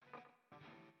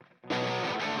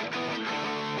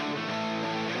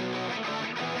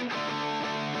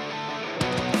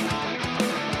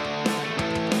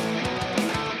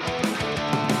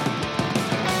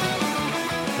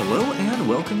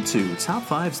welcome to Top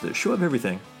Fives, the show of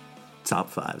everything. Top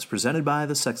Fives, presented by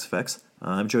the Sex Effects.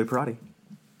 I'm Joey Parati.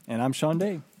 And I'm Sean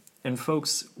Day. And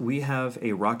folks, we have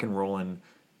a rock and rollin',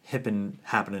 hippin',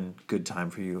 happening good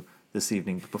time for you this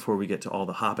evening. But before we get to all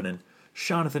the happening,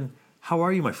 Jonathan, how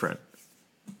are you, my friend?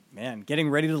 Man, getting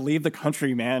ready to leave the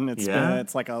country, man. Yeah?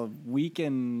 It's like a week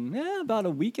and about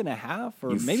a week and a half,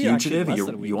 or You maybe fugitive? actually less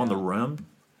than a week. You on the now. run?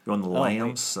 You on the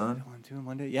lam, son?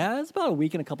 One day. Yeah, it's about a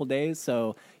week and a couple days.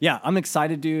 So yeah, I'm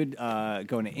excited, dude.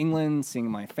 Going to England,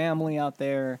 seeing my family out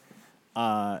there.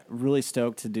 Really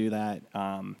stoked to do that.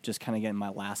 Just kind of getting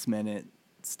my last minute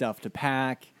stuff to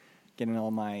pack, getting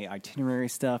all my itinerary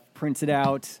stuff printed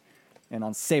out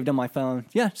and saved on my phone.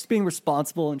 Yeah, just being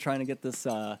responsible and trying to get this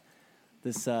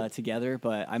together.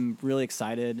 But I'm really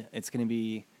excited. It's going to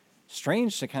be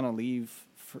strange to kind of leave.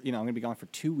 I'm going to be gone for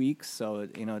 2 weeks, so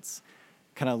it's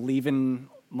kind of leaving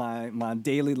my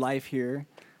daily life here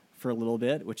for a little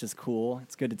bit, which is cool.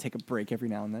 It's good to take a break every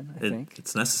now and then, I think.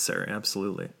 It's necessary,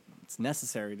 absolutely. It's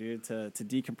necessary, dude, to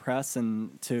decompress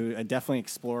and to definitely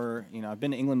explore. I've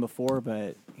been to England before,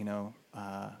 but, going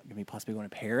to be possibly going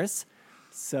to Paris.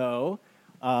 So,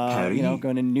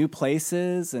 going to new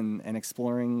places and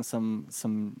exploring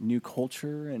some new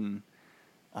culture. And,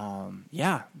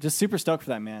 just super stoked for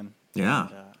that, man. Yeah.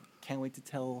 And, can't wait to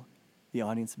tell the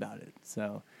audience about it.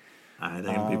 So I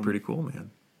think it'd be pretty cool,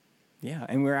 man. Yeah,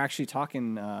 and we're actually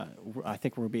talking. I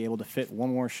think we'll be able to fit one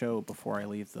more show before I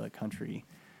leave the country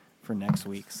for next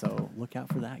week. So look out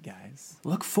for that, guys.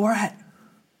 Look for it.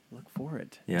 Look for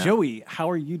it. Yeah. Joey, how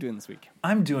are you doing this week?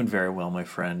 I'm doing very well, my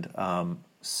friend.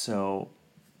 So,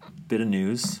 bit of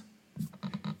news.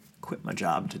 Quit my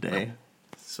job today.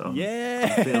 So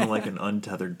Yeah. I'm feeling like an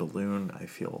untethered balloon. I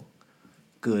feel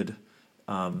good.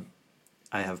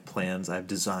 I have plans. I have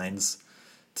designs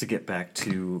to get back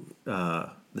to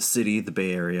the city, the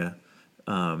Bay Area,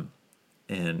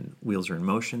 and wheels are in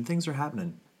motion. Things are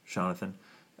happening, Jonathan.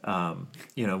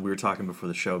 We were talking before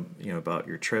the show, about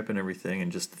your trip and everything,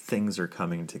 and just things are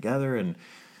coming together. And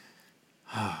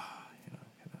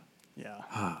Yeah.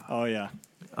 Oh yeah.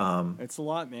 It's a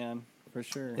lot, man, for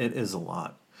sure. it is a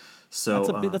lot. So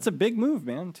that's a big move,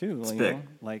 man. Too. It's big.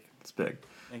 It's big.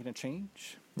 Making a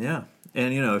change. Yeah,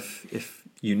 and if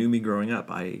you knew me growing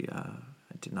up, I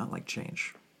did not like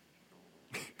change,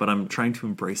 but I'm trying to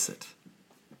embrace it.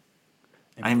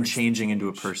 I am changing into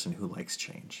a person who likes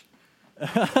change.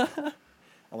 I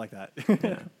like that.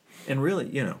 Yeah. And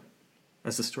really,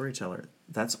 as a storyteller,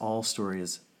 that's all story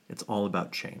is. It's all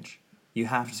about change. You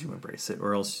have to embrace it,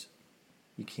 or else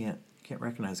you can't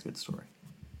recognize a good story.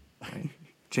 Right?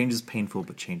 Change is painful,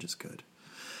 but change is good.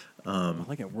 I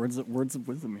like it. Words of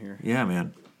wisdom here. Yeah,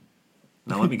 man.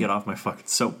 Now let me get off my fucking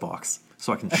soapbox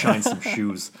so I can shine some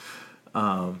shoes.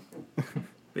 But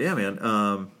yeah,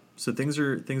 man. So things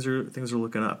are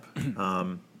looking up.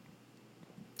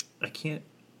 I can't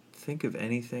think of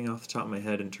anything off the top of my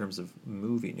head in terms of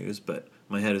movie news, but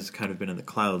my head has kind of been in the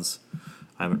clouds.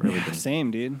 I haven't really been.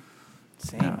 Same, dude.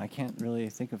 Same. Yeah. I can't really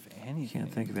think of anything.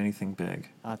 Can't think of anything big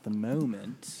at the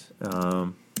moment.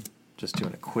 Just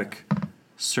doing a quick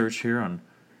search here on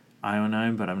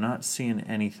IO9, but I'm not seeing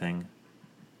anything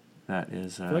that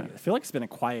is. I feel like it's been a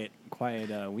quiet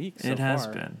week. So it has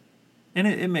far. been, and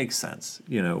it makes sense.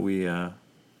 We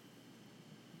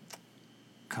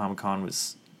Comic-Con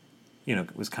was,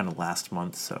 was kind of last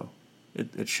month, so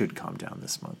it should calm down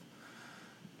this month.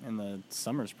 And the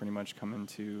summer's pretty much coming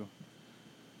to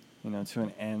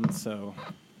an end. So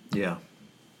yeah,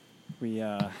 we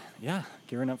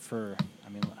gearing up for.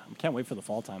 I can't wait for the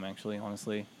fall time. Actually,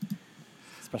 honestly,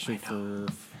 especially for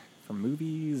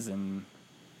movies and.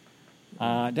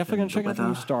 Definitely gonna check out the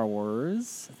new Star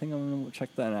Wars. I think I'm gonna check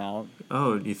that out.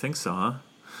 Oh, you think so, huh?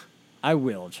 I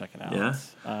will check it out.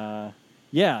 Yeah.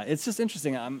 Yeah, it's just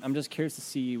interesting. I'm just curious to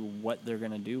see what they're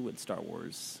gonna do with Star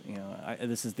Wars.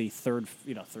 This is the third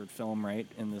film, right,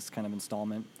 in this kind of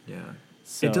installment. Yeah.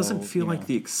 So, it doesn't feel like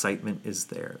the excitement is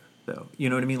there, though. You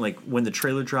know what I mean? Like when the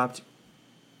trailer dropped,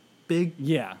 big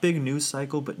news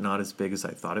cycle, but not as big as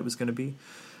I thought it was going to be.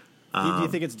 Do you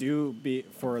think it's due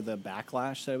for the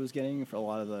backlash that it was getting for a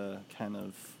lot of the kind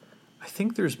of? I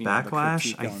think there's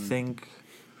backlash.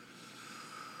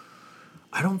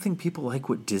 I don't think people like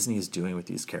what Disney is doing with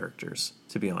these characters,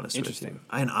 to be honest with you.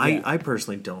 And I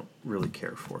personally don't really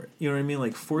care for it. You know what I mean?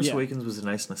 Like, Force Awakens was a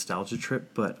nice nostalgia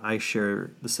trip, but I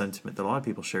share the sentiment that a lot of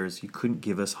people share is you couldn't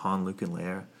give us Han, Luke, and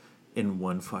Leia in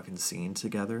one fucking scene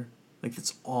together. Like,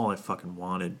 that's all I fucking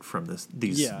wanted from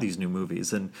these new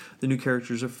movies. And the new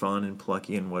characters are fun and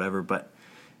plucky and whatever, but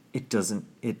it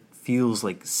feels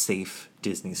like safe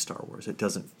Disney Star Wars. It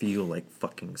doesn't feel like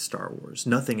fucking Star Wars.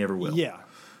 Nothing ever will. Yeah.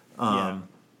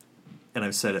 and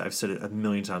I've said it a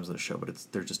million times on the show, but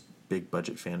they're just big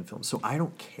budget fan films. So I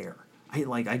don't care.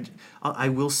 I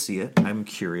will see it. I'm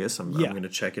curious. I'm going to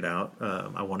check it out.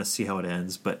 I want to see how it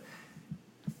ends, but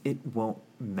it won't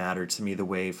matter to me the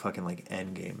way fucking like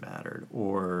Endgame mattered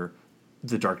or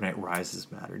The Dark Knight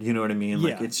Rises mattered. You know what I mean?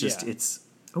 Like it's just it's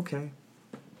okay.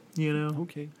 You know?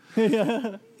 Okay.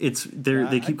 It's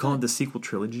they keep calling it the sequel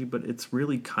trilogy, but it's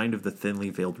really kind of the thinly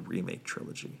veiled remake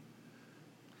trilogy.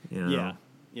 You know?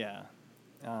 Yeah.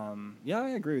 I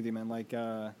agree with you, man. Like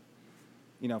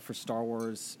for Star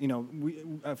Wars,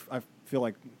 I feel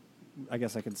like, I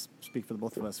guess I could speak for the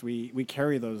both of us. We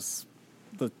carry those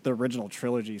the original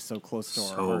trilogy so close to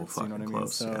our hearts. You know what I mean?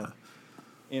 Close, so,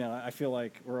 I feel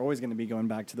like we're always going to be going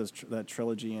back to that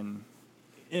trilogy, and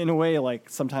in a way, like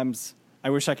sometimes I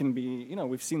wish I can be.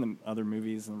 We've seen the other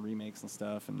movies and remakes and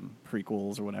stuff and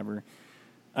prequels or whatever.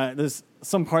 There's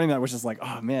some part of me that was just like,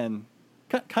 oh man,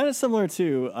 kind of similar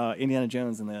to Indiana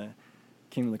Jones and the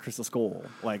Kingdom of the Crystal Skull.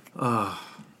 Like, I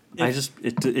wish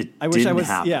I was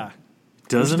happen. Yeah,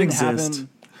 doesn't exist.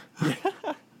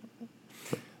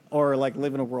 Or like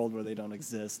live in a world where they don't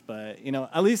exist, but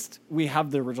at least we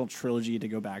have the original trilogy to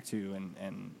go back to,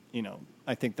 and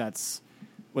I think that's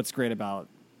what's great about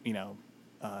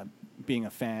being a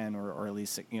fan or at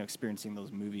least experiencing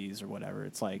those movies or whatever.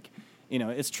 It's like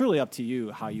it's truly up to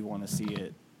you how you want to see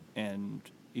it, and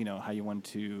how you want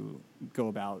to go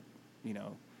about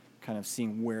kind of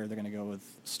seeing where they're going to go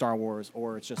with Star Wars,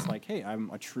 or it's just like, hey,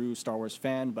 I'm a true Star Wars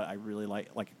fan, but I really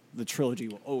like the trilogy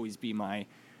will always be my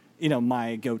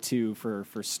my go-to for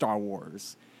Star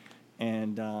Wars.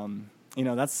 And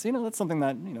that's something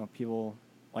that people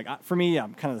like. For me,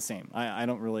 I'm kind of the same. I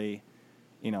don't really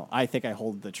I think I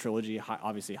hold the trilogy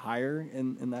obviously higher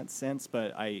in that sense,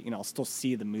 but I'll still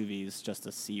see the movies just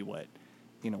to see what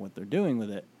what they're doing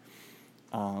with it.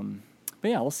 But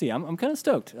yeah, we'll see. I'm kind of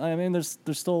stoked. I mean, there's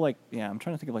still I'm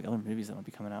trying to think of other movies that will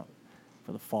be coming out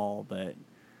for the fall, but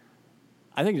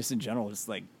I think just in general, just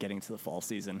getting to the fall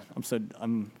season.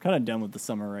 I'm kind of done with the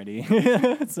summer already.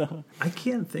 So I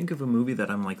can't think of a movie that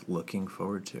I'm looking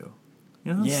forward to.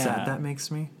 You know how sad that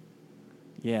makes me?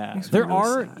 Yeah. Makes me there really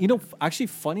are, sad. Actually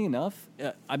funny enough,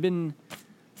 I've been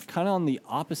kind of on the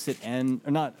opposite end,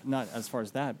 or not as far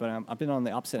as that, but I've been on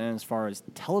the opposite end as far as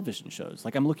television shows.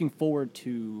 I'm looking forward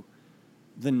to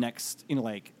the next,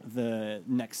 the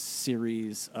next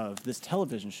series of this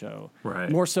television show, right?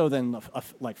 More so than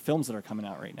films that are coming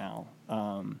out right now.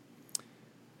 And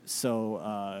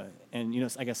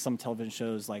I guess some television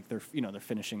shows they're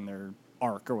finishing their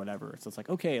arc or whatever. So it's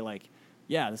okay,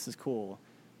 this is cool.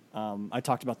 I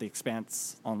talked about The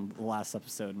Expanse on the last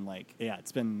episode, and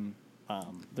it's been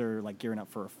they're gearing up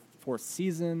for a fourth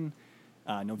season.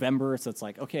 November, so it's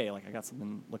okay, I got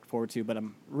something to look forward to, but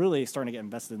I'm really starting to get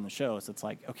invested in the show, so it's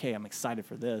okay, I'm excited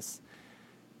for this.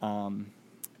 But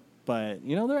there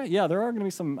are going to be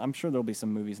some. I'm sure there'll be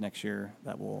some movies next year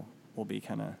that will be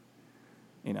kind of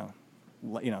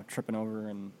tripping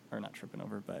over or not tripping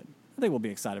over, but I think we'll be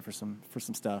excited for some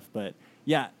stuff. But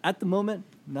yeah, at the moment,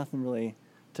 nothing really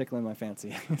tickling my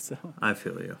fancy. So I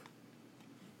feel you.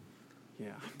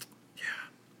 Yeah.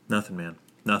 Nothing, man.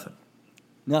 Nothing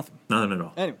at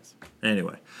all.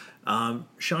 Anyway,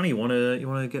 Shawnee, you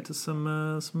wanna get to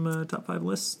some top 5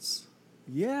 lists?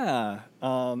 Yeah.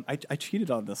 I cheated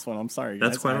on this one. I'm sorry, guys.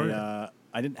 That's quite all right.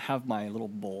 I didn't have my little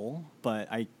bowl,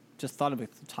 but I just thought of the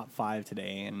top 5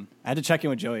 today, and I had to check in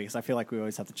with Joey because I feel like we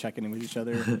always have to check in with each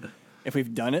other if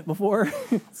we've done it before.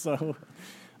 So,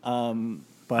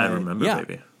 but I remember,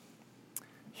 baby.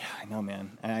 Yeah, I know,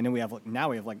 man. And I know we have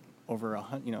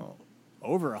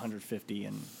over 150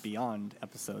 and beyond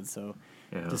episodes. So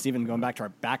just even going back to our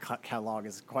back catalog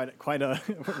is quite a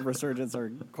resurgence,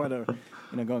 or quite a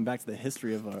going back to the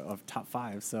history of top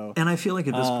 5. So, and I feel like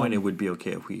at this point it would be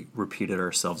okay if we repeated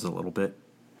ourselves a little bit,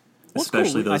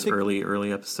 especially those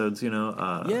early episodes.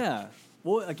 Yeah.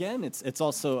 Well, again, it's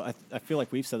also I feel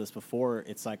like we've said this before.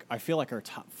 It's I feel like our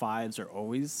top 5s are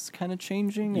always kind of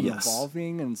changing and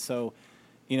evolving, and so.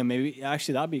 Maybe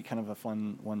actually that'd be kind of a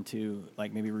fun one too.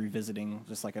 Maybe revisiting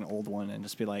just an old one and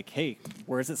just be hey,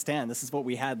 where does it stand? This is what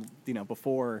we had,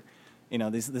 before.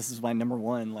 This is my number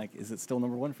 1. Is it still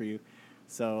number 1 for you?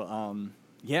 So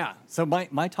yeah. So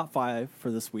my top 5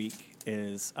 for this week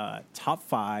is top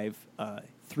 5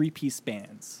 3-piece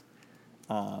bands,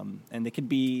 and they could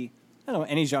be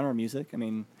any genre of music. I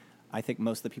mean, I think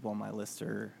most of the people on my list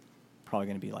are probably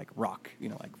going to be rock,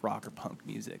 rock or punk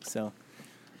music. So.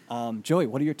 Joey,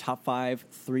 what are your top 5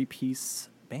 3-piece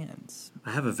bands?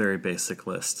 I have a very basic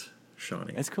list,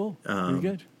 Shawnee. That's cool. You're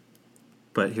good.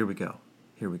 But here we go.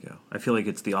 I feel like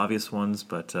it's the obvious ones,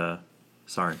 but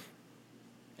sorry.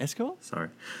 It's cool. Sorry.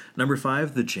 Number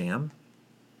 5, The Jam.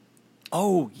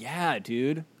 Oh, yeah,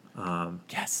 dude.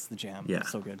 Yes, The Jam. Yeah.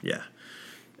 So good. Yeah.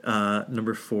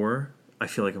 Number 4, I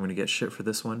feel like I'm going to get shit for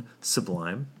this one,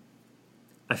 Sublime.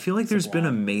 I feel like there's been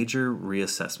a major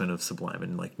reassessment of Sublime,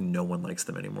 and like no one likes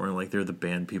them anymore. And like they're the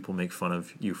band people make fun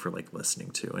of you for like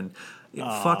listening to. And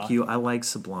fuck you, I like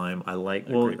Sublime. I like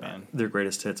their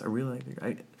greatest hits. I really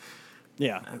like.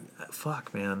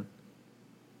 Fuck, man.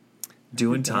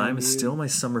 Doing Time is still my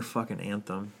summer fucking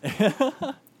anthem.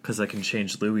 Because I can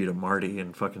change Louis to Marty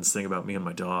and fucking sing about me and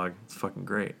my dog. It's fucking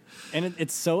great. And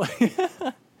it's so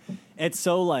it's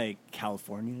so like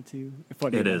California too.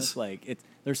 It is like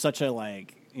there's such a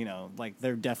like, you know, like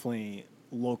they're definitely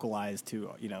localized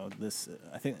to, you know, this.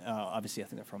 I think obviously I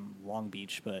think they're from Long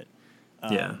Beach, but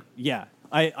yeah.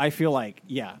 I feel like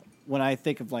when I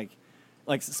think of like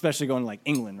especially going to like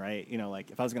England, right? You know, like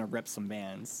if I was gonna rep some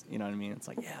bands, you know what I mean? It's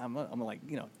like I'm a like,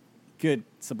 you know, good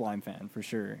Sublime fan for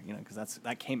sure, you know, because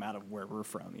that came out of where we're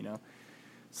from, you know.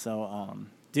 So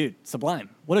dude, Sublime,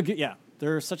 what a good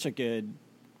they're such a good,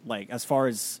 like, as far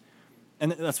as,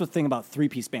 and that's the thing about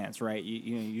 3-piece bands, right?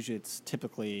 You know, usually it's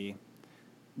typically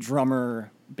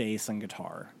drummer, bass, and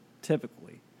guitar,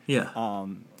 typically. Yeah.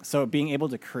 So being able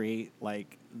to create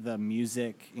like the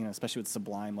music, you know, especially with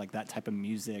Sublime, like that type of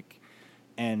music,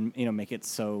 and you know, make it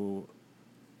so,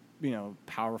 you know,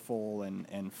 powerful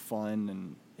and fun,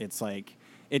 and it's like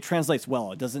it translates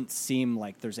well. It doesn't seem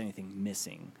like there's anything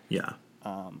missing. Yeah.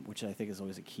 Which I think is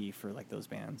always a key for like those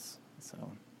bands.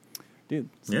 So, dude,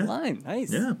 Sublime,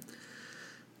 nice. Yeah.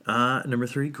 Number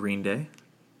 3, Green Day.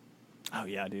 Oh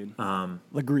yeah, dude.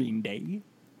 The Green Day.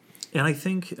 And I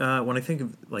think when I think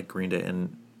of like Green Day,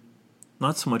 and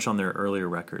not so much on their earlier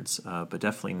records, but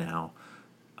definitely now,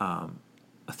 a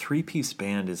 3-piece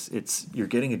band you're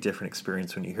getting a different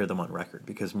experience when you hear them on record,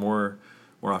 because more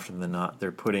often than not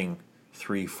they're putting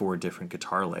 3-4 different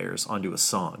guitar layers onto a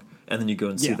song, and then you go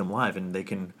and see them live, and he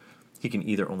can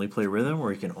either only play rhythm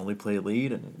or he can only play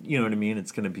lead, and you know what I mean.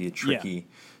 It's going to be a tricky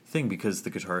thing because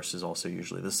the guitarist is also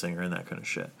usually the singer and that kind of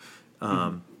shit.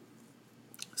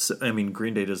 So I mean,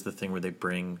 Green Day does the thing where they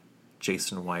bring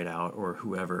Jason White out or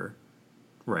whoever,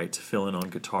 right, to fill in on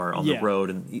guitar on the road,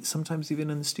 and sometimes even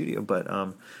in the studio. But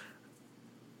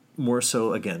more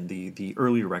so, again, the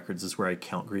earlier records is where I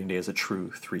count Green Day as a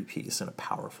true 3-piece and a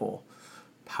powerful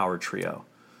power trio,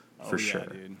 for sure.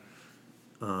 Dude.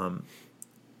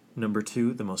 Number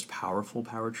 2, the most powerful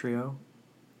power trio,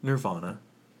 Nirvana.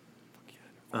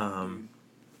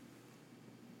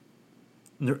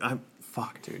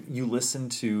 Fuck, dude. You listen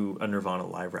to a Nirvana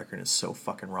live record and it's so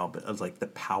fucking raw, but like the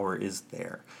power is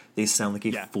there. They sound like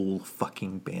a full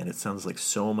fucking band. It sounds like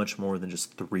so much more than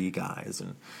just 3 guys,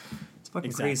 and it's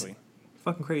fucking crazy.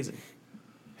 Fucking crazy.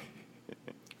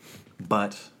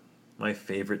 But my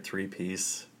favorite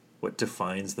 3-piece, what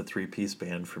defines the 3-piece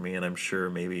band for me, and I'm sure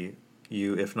maybe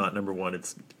you, if not number 1,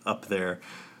 it's up there,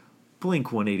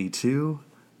 Blink-182.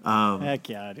 Heck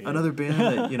yeah, dude. Another band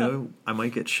that, you know, I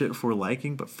might get shit for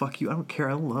liking, but fuck you, I don't care.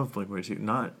 I love Blink-182.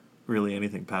 Not really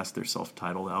anything past their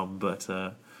self-titled album, but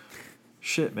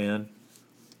shit, man.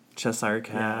 Cheshire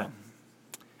Cat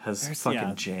has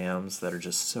fucking jams that are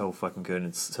just so fucking good, and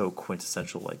it's so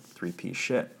quintessential, like 3-piece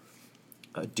shit.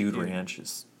 Dude Ranch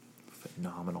is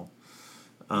phenomenal.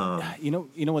 You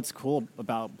know what's cool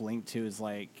about Blink too is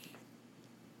like,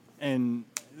 and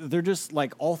they're just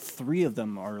like all 3 of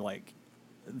them are like,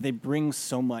 they bring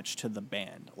so much to the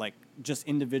band, like just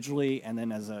individually and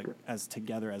then as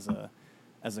together as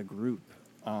a group.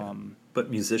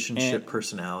 But musicianship,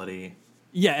 personality,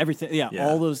 everything,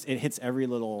 all those, it hits every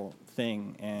little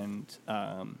thing, and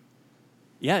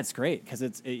it's great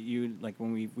because you like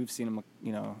when we've seen them,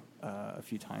 you know, a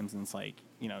few times, and it's like,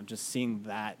 you know, just seeing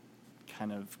that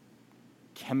kind of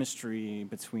chemistry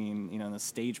between, you know, the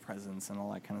stage presence and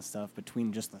all that kind of stuff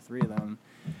between just the 3 of them.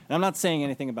 And I'm not saying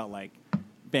anything about like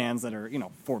bands that are, you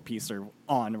know, 4-piece or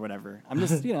on or whatever. I'm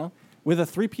just, you know, with a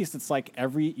 3-piece, it's like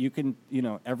every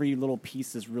little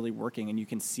piece is really working, and you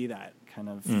can see that kind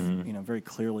of, you know, very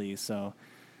clearly. So,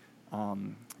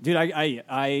 dude,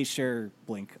 I share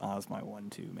Blink as my 1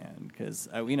 too, man, because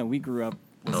you know, we grew up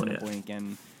listening to Blink,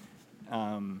 and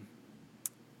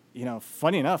you know,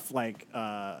 funny enough, like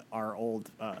our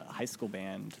old high school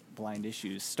band Blind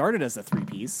Issues started as a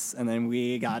 3-piece, and then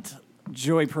we got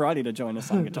Joey Perotti to join us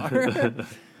on guitar.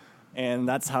 And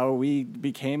that's how we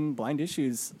became Blind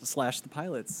Issues / the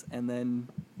Pilots. And then,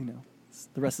 you know,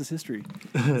 the rest is history.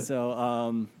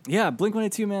 So,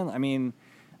 Blink-182, man. I mean,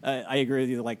 I agree with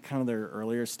you, like kind of their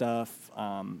earlier stuff.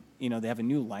 You know, they have a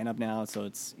new lineup now, so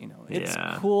it's, you know, it's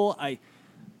cool.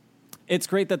 It's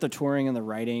great that they're touring and the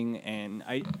writing, and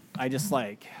I just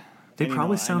like... They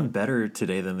probably sound better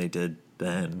today than they did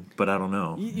then, but I don't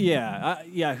know.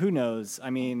 Yeah, who knows? I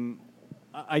mean,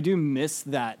 I do miss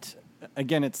that.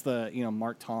 Again, it's the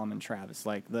Mark, Tom, and Travis,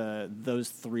 like the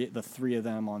three of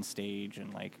them on stage,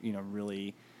 and like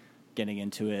really getting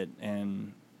into it,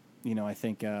 and I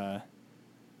think I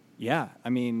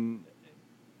mean,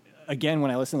 again, when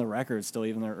I listen to the records, still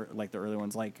even the early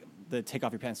ones, like the Take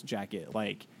Off Your Pants Jacket,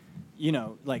 like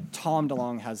like Tom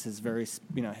DeLonge has his very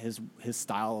his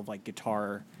style of like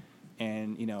guitar,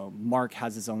 and Mark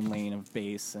has his own lane of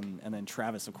bass, and then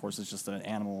Travis, of course, is just an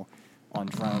animal on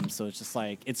drums. So it's just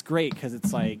like, it's great because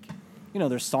it's like,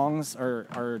 their songs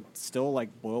are still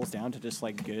like boils down to just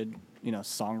like good,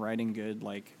 songwriting, good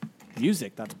like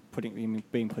music that's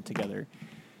being put together.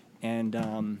 And I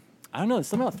don't know, there's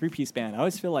something about three-piece band. I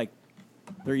always feel like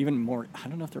they're even more, I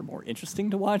don't know if they're more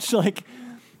interesting to watch. Like,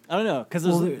 I don't know, because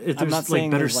there's I'm not like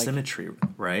better symmetry,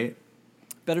 right?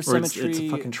 Better symmetry. It's a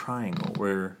fucking triangle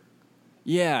where.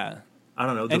 Yeah. I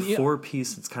don't know, the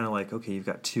four-piece, it's kind of like, okay, you've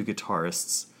got two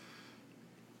guitarists.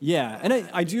 Yeah, and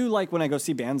I do like when I go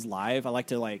see bands live. I like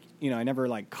to like I never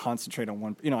like concentrate on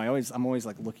one. I'm always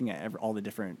like looking at all the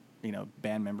different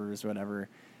band members or whatever,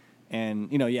 and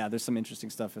there's some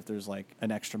interesting stuff if there's like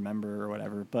an extra member or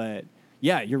whatever. But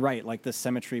yeah, you're right. Like the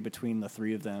symmetry between the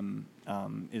three of them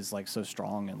is like so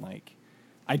strong, and like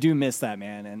I do miss that,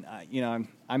 man. And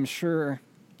I'm sure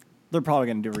they're probably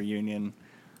gonna do a reunion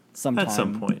sometime at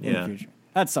some point. In the future.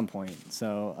 At some point.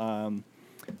 So.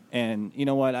 And you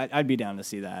know what? I'd be down to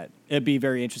see that. It'd be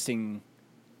very interesting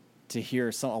to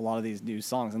hear a lot of these new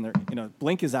songs. And they're,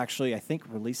 Blink is actually, I think,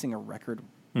 releasing a record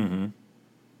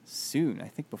soon. I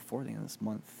think before the end of this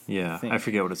month. Yeah, I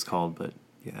forget what it's called, but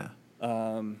yeah.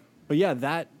 But yeah,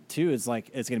 that too is like,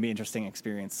 it's going to be an interesting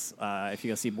experience if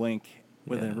you go see Blink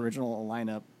with an original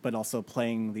lineup, but also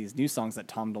playing these new songs that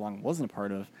Tom DeLonge wasn't a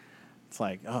part of. It's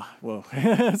like, oh, whoa.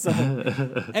 So,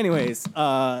 anyways,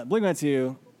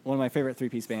 Blink-182. One of my favorite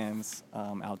three-piece bands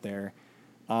out there.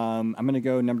 I'm going to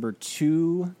go number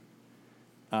 2.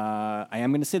 I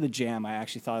am going to say The Jam. I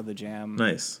actually thought of The Jam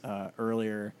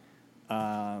earlier.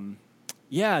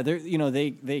 Yeah,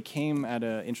 they came at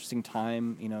an interesting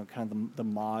time, kind of the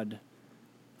mod,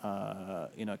 kind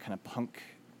of punk,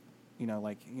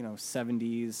 like,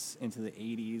 70s into the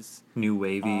 80s. New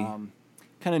wavy.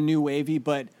 Kind of new wavy,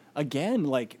 but again,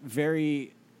 like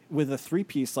very... With a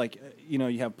three-piece, like,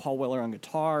 you have Paul Weller on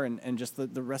guitar and just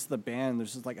the rest of the band,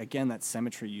 there's just, like, again, that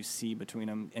symmetry you see between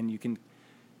them, and you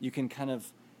can kind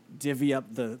of divvy up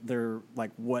their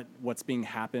like, what's being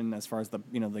happened as far as the,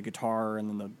 the guitar and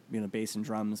then the, bass and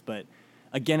drums. But,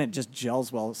 again, it just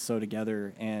gels well so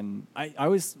together, and I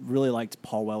always really liked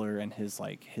Paul Weller and his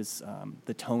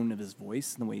the tone of his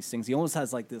voice and the way he sings. He almost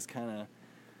has, like, this kind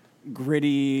of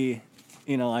gritty,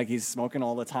 like he's smoking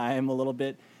all the time a little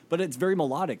bit. But it's very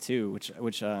melodic too,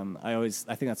 which I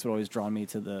think that's what always drawn me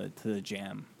to the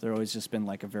Jam. They're always just been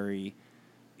like a very,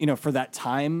 for that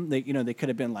time they could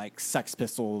have been like Sex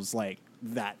Pistols, like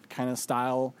that kind of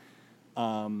style,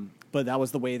 but that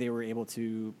was the way they were able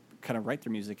to kind of write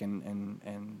their music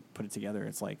and put it together.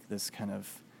 It's like this kind of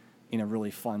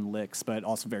really fun licks, but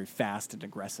also very fast and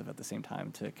aggressive at the same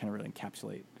time to kind of really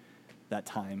encapsulate that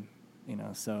time.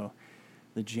 So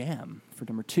the Jam for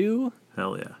number 2.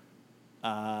 Hell yeah.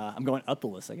 I'm going up the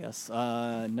list, I guess.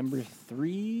 Number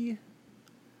 3.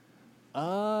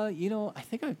 I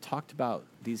think I've talked about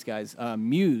these guys.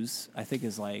 Muse, I think,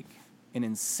 is like an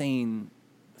insane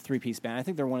three-piece band. I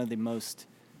think they're one of the most.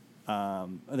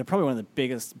 They're probably one of the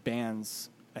biggest bands,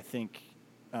 I think,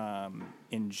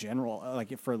 in general.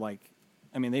 They play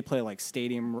like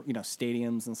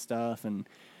stadiums and stuff, and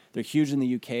they're huge in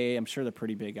the UK. I'm sure they're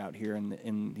pretty big out here in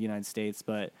the United States,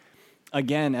 but.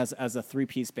 Again, as a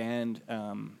three-piece band,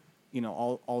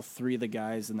 all three of the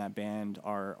guys in that band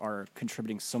are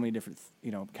contributing so many different,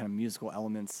 kind of musical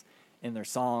elements in their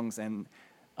songs, and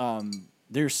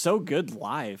they're so good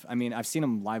live. I mean, I've seen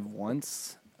them live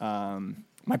once.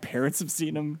 My parents have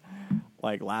seen them,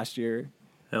 like, last year.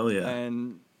 Hell yeah.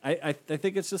 And I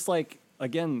think it's just, like,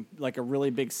 again, like a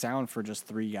really big sound for just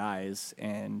three guys,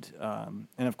 and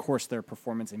of course their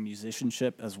performance and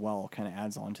musicianship as well kind of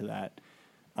adds on to that.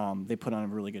 They put on a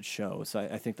really good show, so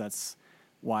I think that's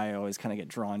why I always kind of get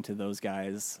drawn to those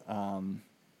guys. And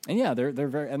yeah, they're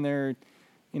very, and they're,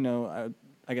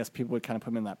 I guess people would kind of put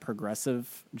them in that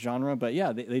progressive genre, but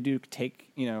yeah, they do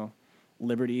take,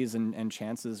 liberties and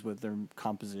chances with their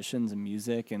compositions and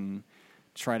music and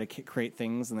try to create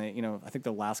things. And they, I think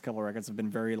the last couple of records have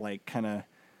been very like kind of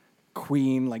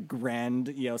Queen, like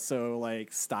grand, so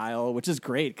like style, which is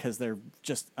great because they're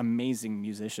just amazing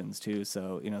musicians too.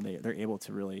 So, they're able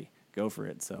to really go for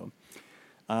it. So,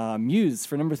 Muse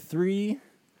for number 3.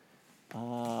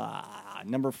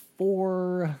 Number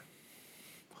 4.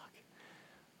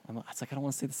 It's like I don't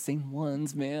want to say the same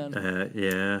ones, man.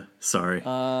 Yeah, sorry.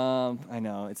 I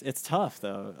know it's tough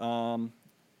though.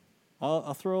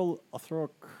 I'll throw a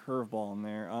curveball in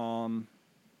there. Oh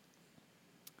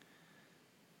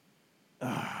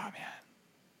man,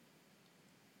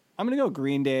 I'm gonna go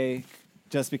Green Day,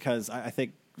 just because I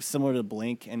think similar to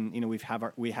Blink, and we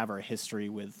have our history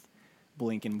with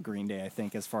Blink and Green Day. I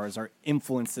think as far as our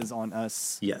influences on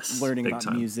us, learning about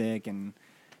time. Music and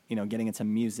getting into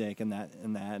music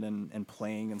and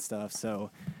playing and stuff.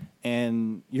 So,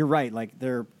 and you're right, like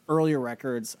their earlier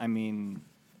records, I mean,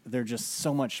 they're just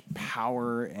so much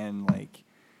power and like,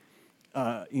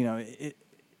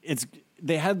 it's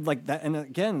they had like that. And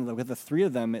again, with the 3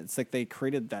 of them, it's like they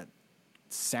created that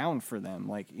sound for them.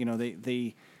 Like,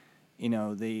 they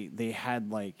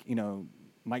had like,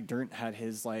 Mike Dirnt had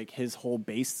his whole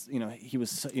bass, he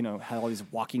was, had all these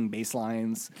walking bass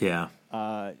lines. Yeah.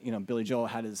 Billy Joel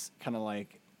had his kind of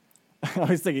like, I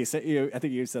always think I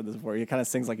think you said this before. He kind of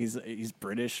sings like he's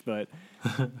British, but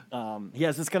he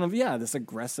has this kind of this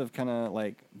aggressive kind of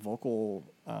like vocal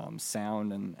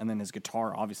sound, and then his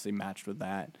guitar obviously matched with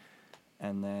that,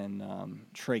 and then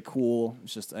Tré Cool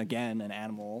was just again an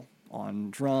animal on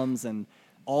drums, and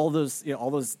all those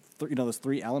those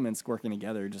 3 elements working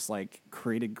together just like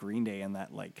created Green Day and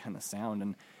that like kind of sound,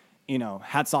 and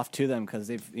hats off to them because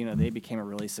they became a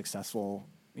really successful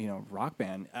rock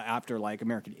band after like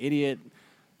American Idiot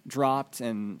dropped,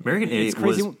 and American Idiot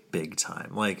was big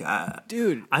time. Like,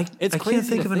 dude, it's crazy. Can't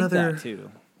think of another.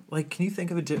 Like, can you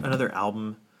think of another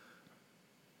album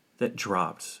that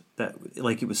dropped that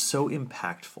like it was so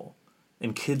impactful,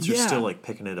 and kids are still like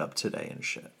picking it up today and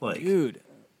shit? Like, dude.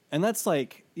 And that's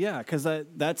like, because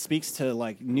that speaks to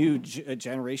like new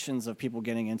generations of people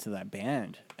getting into that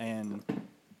band, and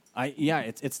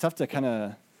it's tough to kind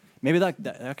of maybe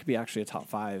that could be actually a top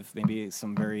 5, maybe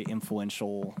some very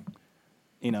influential,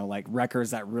 like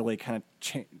records that really kind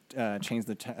of change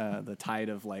the tide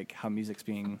of like how music's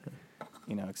being,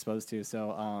 exposed to.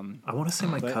 So I want to say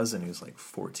my cousin, who's like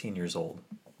 14 years old,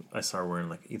 I saw her wearing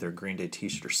like either a Green Day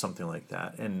T-shirt or something like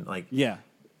that, and like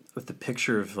with the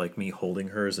picture of like me holding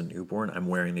her as a newborn, I'm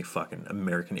wearing the fucking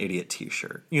American Idiot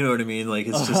T-shirt. You know what I mean? Like,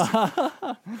 it's just,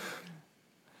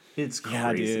 it's crazy.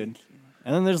 Yeah, dude.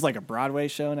 And then there's like a Broadway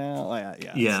show now.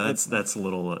 That's a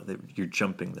little. You're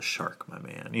jumping the shark, my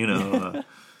man.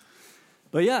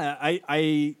 But yeah,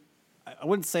 I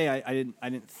wouldn't say I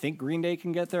didn't think Green Day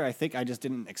can get there. I think I just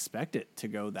didn't expect it to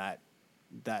go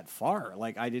that far.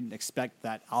 Like, I didn't expect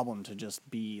that album to just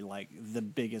be like the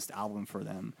biggest album for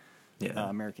them. Yeah,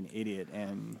 American Idiot,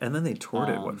 and then they toured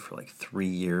it for like 3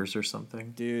 years or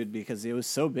something, dude, because it was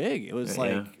so big. It was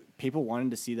people wanted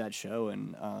to see that show,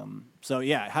 and so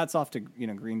hats off to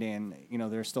Green Day, and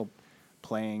they're still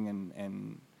playing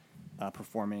and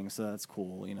performing, so that's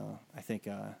cool. I think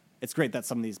it's great that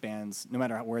some of these bands, no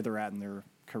matter where they're at in their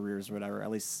careers or whatever,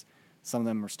 at least some of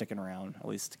them are sticking around, at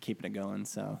least keeping it going.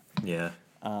 So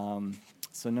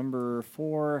so number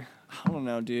 4, I don't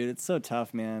know, dude, it's so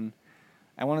tough, man.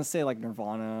 I want to say like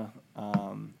Nirvana,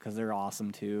 because they're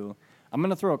awesome too. I'm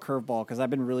going to throw a curveball because I've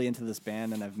been really into this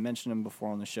band, and I've mentioned them before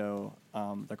on the show.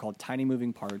 They're called Tiny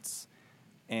Moving Parts,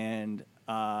 and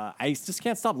I just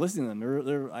can't stop listening to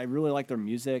them. I really like their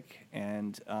music,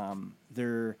 and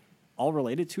they're all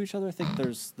related to each other. I think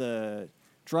there's the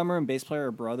drummer and bass player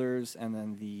are brothers, and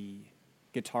then the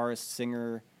guitarist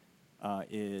singer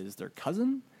is their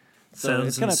cousin. So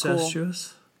sounds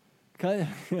incestuous. Cool.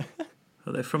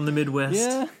 Are they from the Midwest?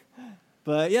 Yeah,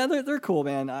 but they're cool,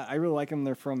 man. I really like them.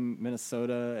 They're from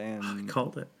Minnesota, and I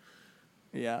called it.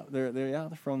 Yeah, they're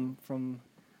from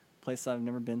a place I've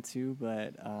never been to,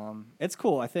 but it's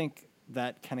cool. I think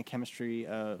that kind of chemistry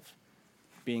of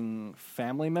being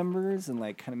family members, and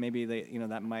like kind of maybe they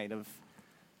that might have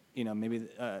maybe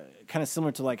kind of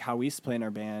similar to like how we used to play in our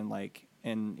band, like,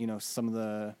 and some of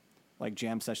the like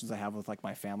jam sessions I have with like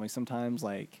my family sometimes,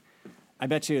 like. I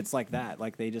bet you it's like that.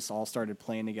 Like, they just all started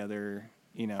playing together,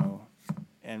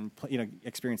 and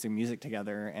experiencing music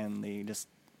together, and they just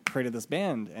created this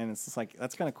band, and it's just like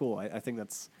that's kind of cool. I think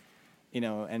that's,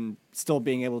 and still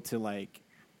being able to like,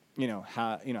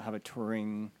 have a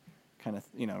touring kind of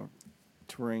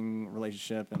touring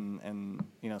relationship, and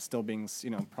still being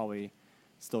probably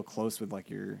still close with like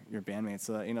your bandmates.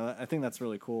 So I think that's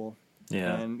really cool.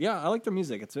 Yeah, and I like their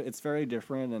music. It's very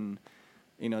different, and.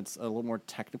 It's a little more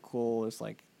technical. It's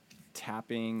like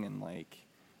tapping and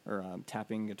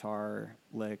tapping guitar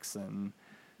licks,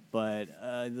 but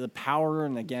the power,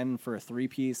 and again for a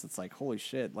 3-piece, it's like holy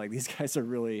shit! Like, these guys are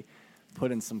really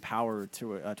put in some power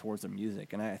to towards their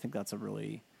music, and I think that's a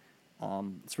really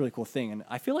it's a really cool thing. And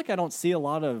I feel like I don't see a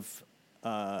lot of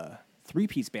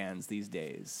 3-piece bands these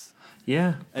days.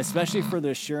 Yeah, especially for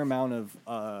the sheer amount of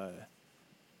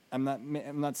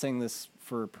I'm not saying this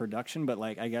for production, but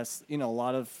like I guess a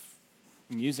lot of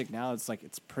music now it's like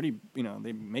it's pretty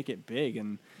they make it big,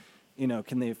 and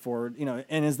can they afford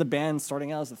and is the band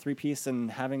starting out as a 3-piece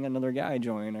and having another guy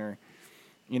join, or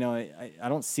I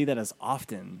don't see that as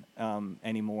often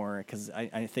anymore, because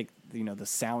I think the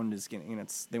sound is getting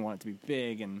they want it to be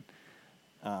big, and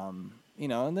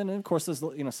and then of course there's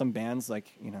some bands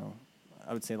like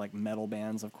I would say like metal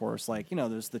bands, of course, like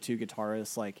there's the 2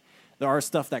 guitarists, like there are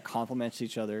stuff that complements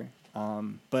each other,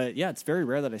 but yeah, it's very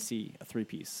rare that I see a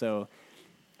 3-piece, so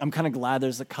I'm kind of glad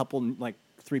there's a couple like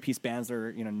 3-piece bands that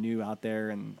are new out there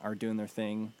and are doing their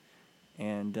thing,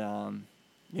 and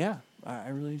yeah, I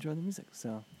really enjoy the music,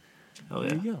 so hell yeah.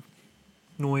 There you go.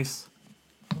 Noise.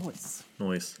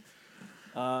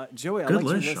 Joey, Good I like list,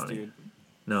 your list, Shawnee. dude.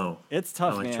 No, It's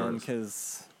tough, like man, yours.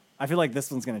 because I feel like this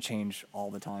one's going to change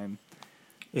all the time.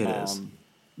 It is.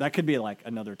 That could be like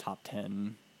another top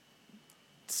 10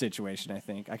 situation, I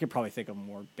think. I could probably think of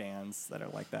more bands that are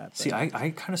like that. See, I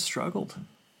kind of struggled.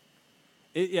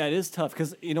 It is tough,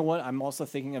 because you know what? I'm also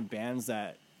thinking of bands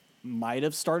that might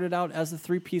have started out as a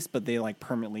 3-piece, but they like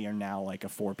permanently are now like a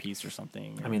 4-piece or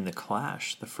something. I mean, The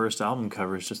Clash, the first album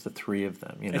cover is just the 3 of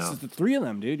them, It's just the 3 of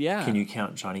them, dude, yeah. Can you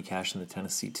count Johnny Cash and the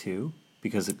Tennessee 2?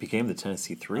 Because it became the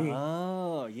Tennessee 3.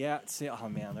 Oh, yeah. See, oh,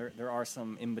 man, there are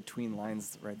some in-between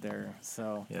lines right there.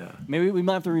 So Yeah. maybe we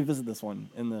might have to revisit this one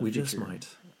in the We future. just might.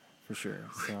 For sure.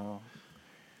 So,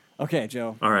 okay,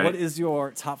 Joe. All right. What is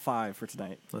your top 5 for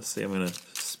tonight? Let's see. I'm going to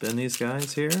spin these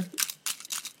guys here.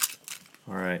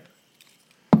 All right.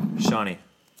 Shawnee.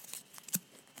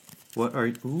 What are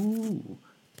you...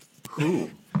 Who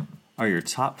are your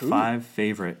top 5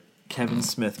 favorite Kevin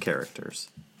Smith characters?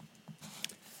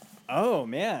 Oh,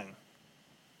 man.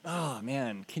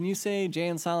 Can you say Jay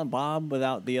and Silent Bob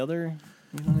without the other?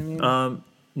 You know what I mean?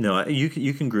 No,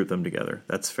 you can group them together.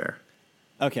 That's fair.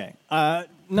 Okay.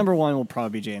 Number 1 will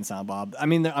probably be Jay and Silent Bob. I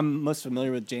mean, I'm most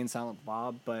familiar with Jay and Silent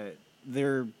Bob, but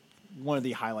they're one of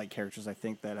the highlight characters, I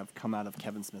think, that have come out of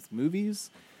Kevin Smith movies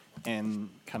and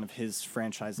kind of his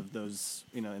franchise of those,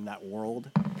 in that world.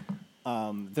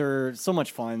 They're so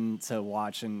much fun to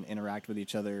watch and interact with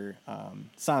each other.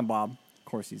 Silent Bob, of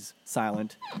course, he's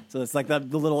silent. So it's like the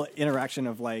little interaction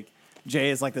of like Jay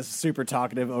is like this super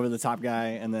talkative, over the top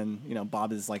guy, and then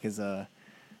Bob is like his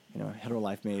hetero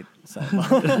life mate.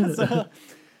 So,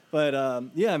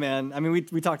 but yeah, man. I mean,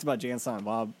 we talked about Jay and Silent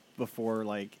Bob before.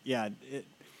 Like, yeah,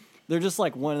 they're just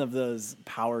like one of those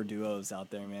power duos out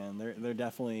there, man. They're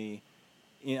definitely.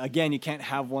 Again, you can't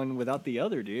have one without the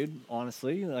other, dude.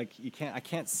 Honestly, like I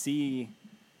can't see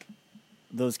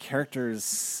those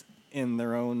characters in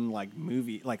their own like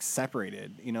movie, like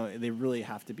separated. They really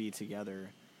have to be together.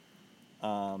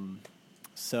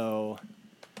 So,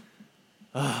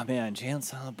 oh man, Jay and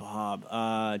Silent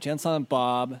Bob. Jay and Silent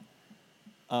Bob.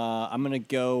 I'm gonna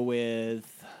go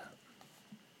with.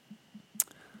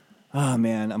 Oh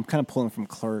man, I'm kind of pulling from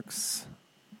Clerks.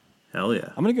 Hell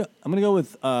yeah. I'm gonna go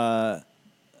with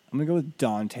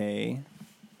Dante.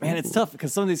 Man, it's tough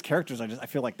because some of these characters I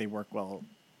feel like they work well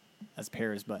as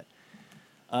pairs, but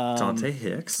Dante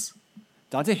Hicks.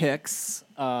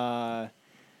 Well,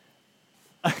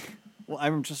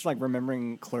 I'm just like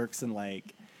remembering Clerks and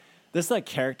like this like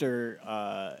character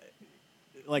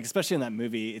like especially in that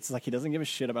movie, it's like he doesn't give a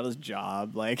shit about his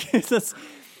job. Like it's this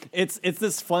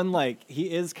fun, like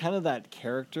he is kind of that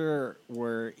character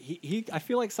where he I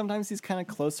feel like sometimes he's kind of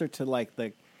closer to like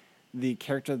the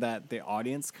character that the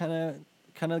audience kind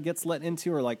of gets let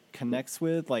into or like connects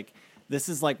with. Like this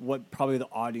is like what probably the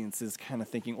audience is kind of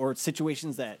thinking, or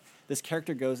situations that this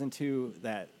character goes into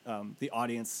that the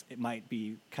audience it might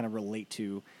be kind of relate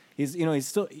to. He's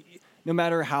still, no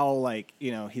matter how like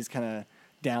he's kind of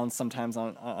down sometimes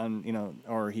on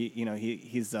or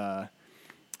he's kind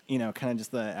of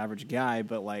just the average guy,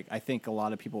 but like I think a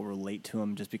lot of people relate to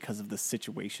him just because of the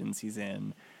situations he's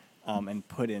in, and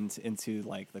put into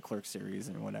like the Clerks series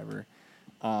and whatever.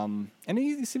 And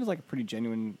he seems like a pretty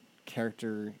genuine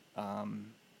character.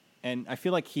 And I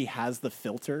feel like he has the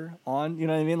filter on, you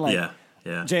know what I mean? Like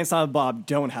yeah. Jay and Silent Bob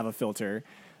don't have a filter.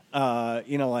 Some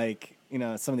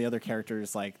of the other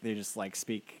characters, like they just like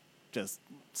speak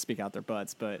out their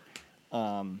butts, but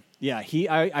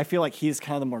I feel like he's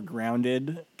kind of the more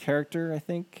grounded character, I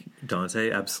think.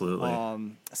 Dante, absolutely.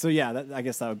 So yeah, I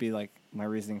guess that would be like my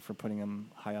reasoning for putting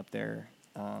him high up there.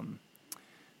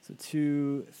 So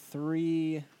 2,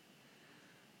 3.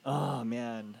 Oh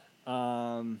man.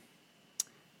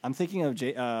 I'm thinking of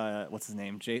what's his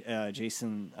name?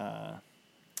 Jason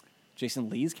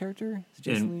Lee's character? Is it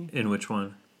Jason Lee? In which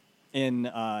one?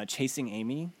 In Chasing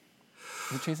Amy.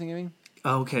 Is it Chasing Amy?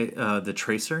 Oh, okay. The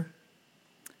Tracer?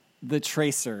 The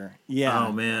Tracer. Yeah.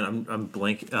 Oh man, I'm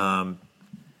blank. Banky?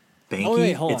 Oh,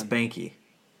 wait, hold it's on. Banky.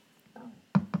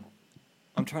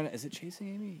 I'm trying to. Is it Chasing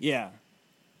Amy? Yeah.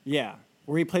 Yeah.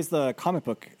 Where he plays the comic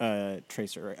book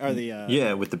Tracer, right? Or the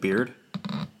yeah, with the beard.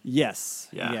 Yes.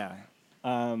 Yeah. Yeah.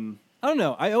 I don't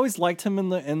know. I always liked him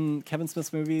in Kevin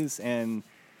Smith's movies, and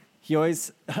I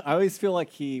always feel like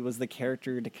he was the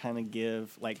character to kind of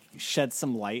shed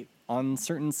some light on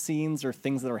certain scenes or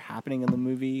things that are happening in the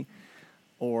movie,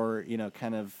 or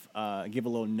kind of give a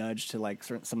little nudge to like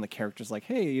some of the characters, like,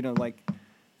 hey,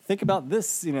 think about this,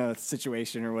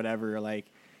 situation or whatever. Like,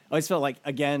 I always felt like,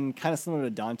 again, kind of similar to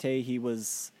Dante,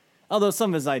 although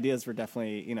some of his ideas were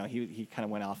definitely, he kind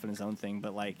of went off in his own thing,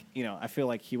 but I feel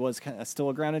like he was kind of still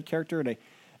a grounded character. And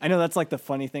I know that's like the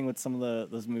funny thing with some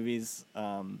of those movies.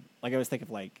 I always think of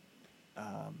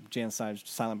Jay and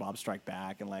Silent Bob Strike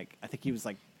Back, and I think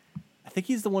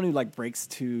he's the one who breaks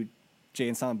to Jay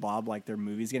and Silent Bob, their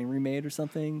movie's getting remade or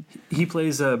something. He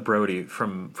plays Brody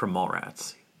from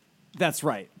Mallrats. That's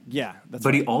right. Yeah, that's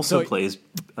but right. He also plays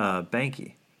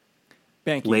Banky.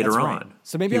 Banky later that's on. Right.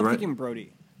 So maybe I'm thinking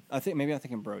Brody. Maybe I'm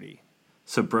thinking Brody.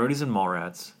 So Brody's in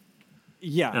Mallrats.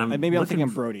 Yeah, maybe I'm thinking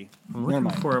Brody. I'm looking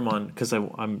for him on because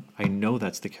I know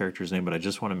that's the character's name, but I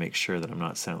just want to make sure that I'm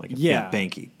not sounding like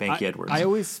Banky Edwards. I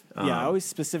always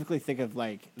specifically think of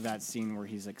that scene where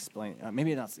he's explaining.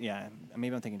 Maybe not. Yeah,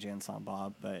 maybe I'm thinking Jay and Silent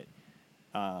Bob, but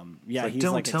he's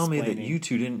don't tell me that you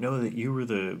two didn't know that you were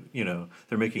they're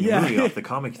making a movie off the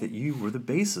comic that you were the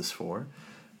basis for.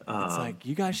 It's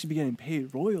you guys should be getting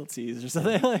paid royalties or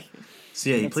something. So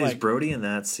yeah, he plays Brody in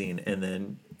that scene, and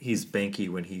then he's Banky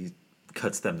when he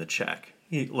cuts them the check.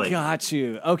 Got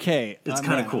you. Okay, it's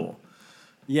kind of cool.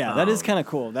 Yeah, that is kind of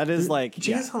cool. That is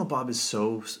Jay and Silent Bob is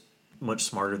so much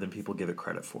smarter than people give it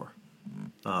credit for.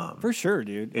 For sure,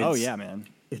 dude. Oh yeah, man.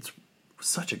 It's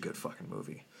such a good fucking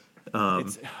movie.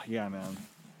 Yeah,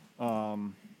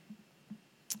 man.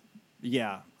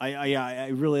 Yeah, I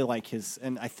really like his,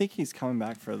 and I think he's coming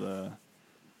back for the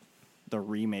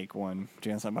remake one.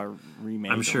 Jay and Silent Bob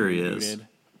remake. I'm sure he is.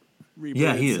 Rebooted,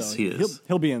 yeah, he is. So he is.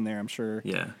 He'll be in there, I'm sure.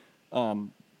 Yeah.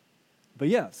 But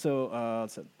yeah, so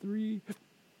it's at 3.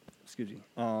 Excuse me.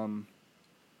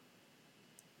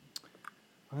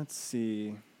 Let's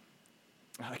see.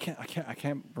 I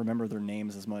can't remember their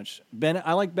names as much.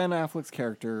 I like Ben Affleck's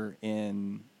character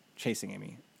in Chasing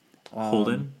Amy.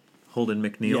 Holden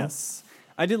McNeil. Yes,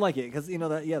 I did like it because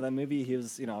that movie, he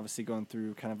was obviously going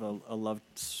through kind of a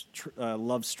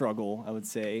love struggle, I would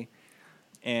say,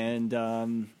 and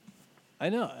I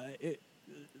know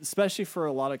especially for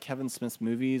a lot of Kevin Smith's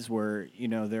movies where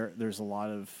there's a lot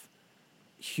of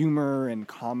humor and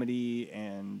comedy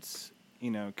and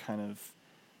kind of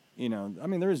I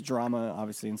mean there is drama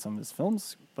obviously in some of his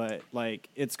films, but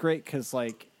it's great because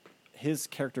his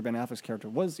character, Ben Affleck's character,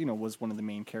 was one of the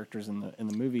main characters in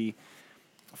the movie,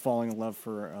 falling in love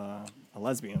for a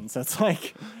lesbian. So it's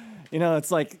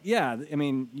yeah. I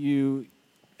mean,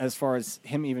 as far as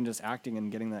him even just acting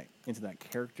and getting that into that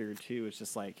character too, it's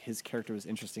just his character was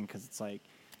interesting because it's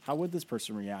how would this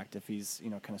person react if he's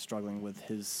kind of struggling with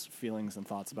his feelings and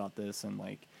thoughts about this, and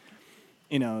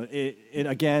it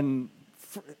again,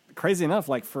 crazy enough,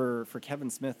 for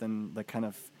Kevin Smith and the kind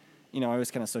of I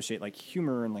always kind of associate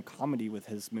humor and comedy with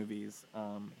his movies.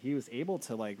 He was able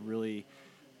to really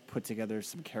put together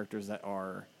some characters that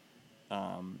are,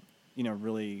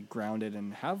 really grounded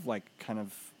and have kind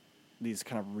of these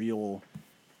kind of real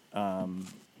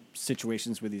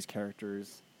situations with these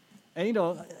characters. And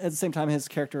at the same time, his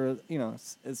character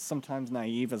is sometimes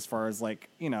naive as far as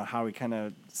how he kind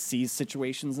of sees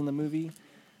situations in the movie.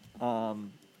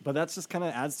 But that's just kind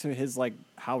of adds to his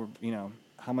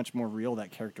how much more real that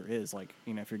character is.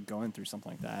 If you're going through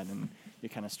something like that and you're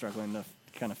kind of struggling to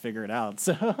kind of figure it out.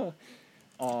 So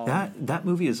that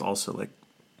movie is also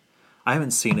I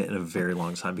haven't seen it in a very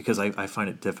long time because I find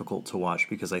it difficult to watch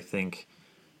because I think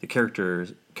the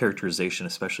characterization,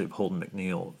 especially of Holden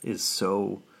McNeil, is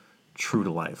so true to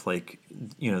life.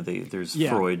 There's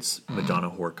Freud's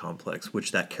Madonna whore complex,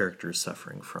 which that character is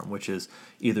suffering from, which is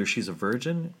either she's a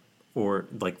virgin or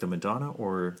the Madonna,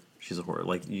 or she's a whore.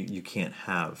 You can't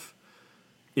have,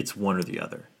 it's one or the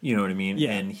other. You know what I mean?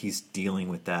 Yeah. And he's dealing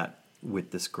with that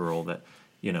with this girl that,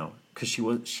 because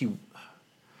she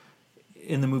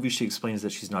in the movie she explains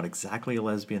that she's not exactly a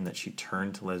lesbian, that she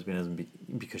turned to lesbianism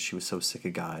because she was so sick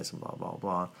of guys and blah blah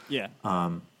blah. Yeah.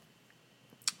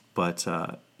 But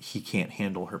he can't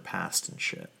handle her past and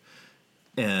shit.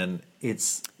 and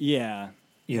it's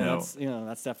that's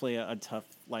that's definitely a tough,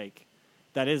 like,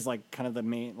 that is like kind of the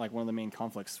main, like one of the main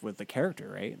conflicts with the character,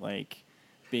 right? Like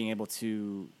being able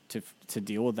to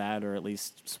deal with that, or at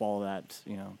least swallow that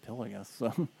pill, I guess.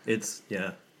 So it's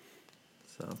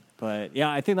so, but yeah,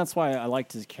 I think that's why I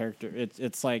liked his character.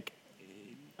 It's like,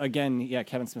 again,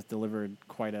 Kevin Smith delivered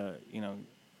quite a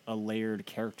a layered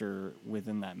character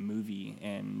within that movie,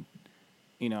 and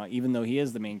even though he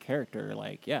is the main character,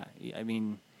 like, I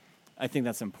mean, I think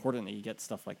that's important that you get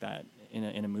stuff like that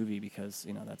in a movie, because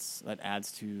that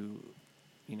adds to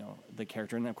the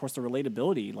character, and of course the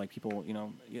relatability, like people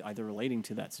either relating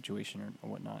to that situation or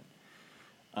whatnot.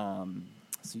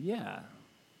 So yeah,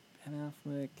 Ben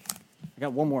Affleck. I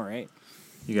got one more, right?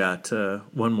 You got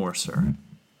one more, sir.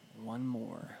 One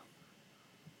more.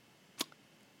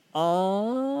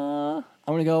 I'm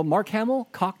gonna go Mark Hamill,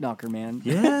 Cockknocker, man.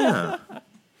 Yeah.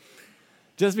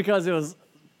 Just because it was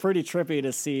pretty trippy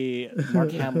to see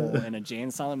Mark Hamill in a Jay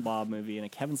and Silent Bob movie and a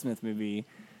Kevin Smith movie,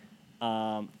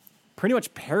 pretty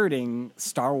much parroting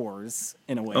Star Wars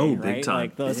in a way. Oh, right? big time!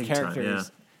 Like those big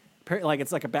characters, time, yeah. like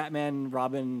it's like a Batman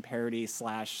Robin parody /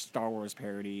 Star Wars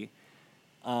parody.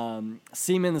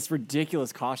 See him in this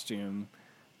ridiculous costume,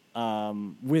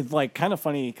 with like kind of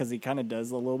funny because he kind of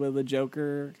does a little bit of the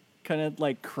Joker, kind of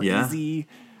like crazy,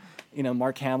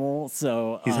 Mark Hamill.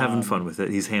 So he's having fun with it.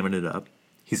 He's hamming it up.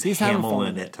 He's Hamill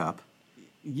it top.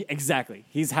 Yeah, exactly.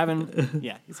 He's having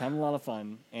a lot of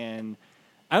fun, and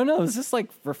I don't know. It was just like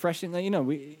refreshing.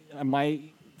 My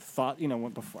thought,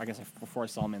 before I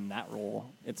saw him in that role,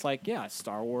 it's like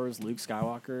Star Wars, Luke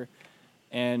Skywalker.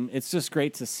 And it's just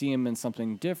great to see him in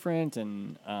something different,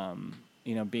 and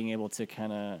being able to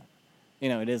kind of,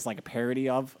 it is like a parody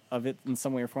of it in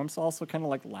some way or form. So also kind of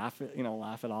like laugh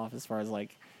it off, as far as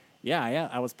like,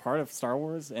 I was part of Star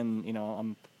Wars, and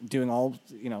I'm doing all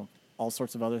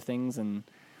sorts of other things, and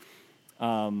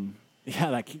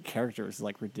that character is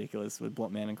like ridiculous with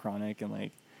Blunt Man and Chronic, and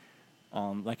like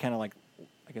that kind of like,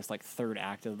 I guess, like third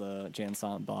act of the Jay and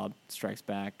Silent Bob Strikes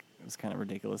Back was kind of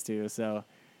ridiculous too. So.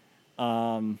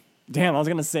 Damn, I was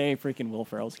gonna say freaking Will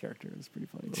Ferrell's character is pretty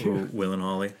funny too. Will and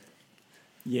Holly.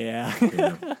 Yeah.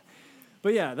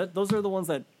 But those are the ones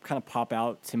that kind of pop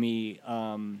out to me.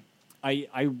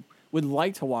 I would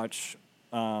like to watch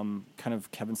kind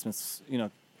of Kevin Smith's. I'd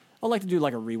like to do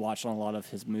like a rewatch on a lot of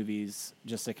his movies,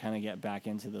 just to kind of get back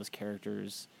into those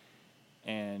characters.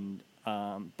 And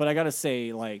but I gotta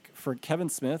say, like, for Kevin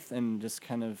Smith, and just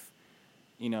kind of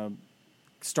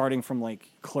starting from like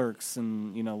Clerks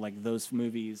and like those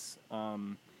movies,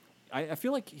 I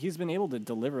feel like he's been able to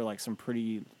deliver like some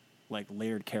pretty like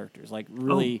layered characters, like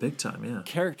really big time,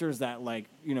 characters that like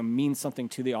mean something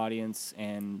to the audience.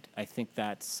 And I think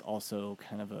that's also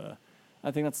kind of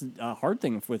that's a hard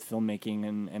thing with filmmaking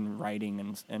and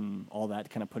writing and all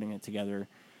that, kind of putting it together,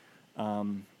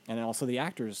 and also the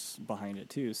actors behind it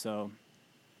too. So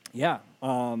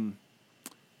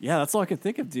that's all I could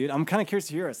think of, dude. I'm kind of curious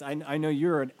to hear us. I know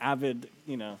you're an avid,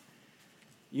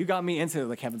 you got me into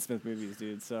the Kevin Smith movies,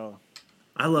 dude. So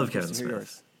I love Kevin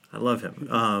Smith. I love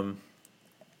him.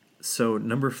 So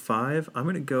number 5, I'm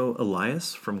going to go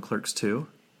Elias from Clerks 2.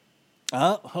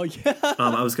 Oh yeah.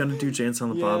 I was going to do Jay and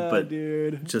Silent Bob, but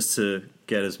dude, just to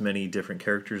get as many different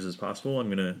characters as possible, I'm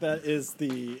going to... That is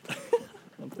the...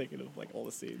 I'm thinking of like all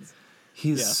the scenes.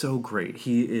 He's so great.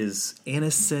 He is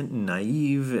innocent and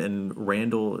naive, and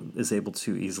Randall is able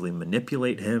to easily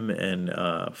manipulate him and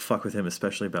fuck with him,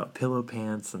 especially about pillow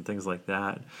pants and things like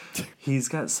that. He's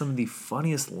got some of the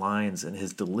funniest lines, and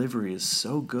his delivery is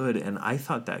so good. And I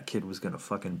thought that kid was gonna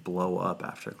fucking blow up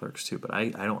after Clerks 2, but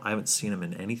I haven't seen him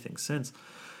in anything since.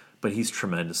 But he's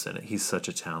tremendous in it. He's such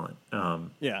a talent.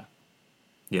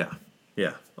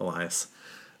 Elias.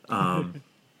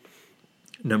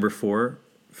 Number 4.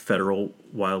 Federal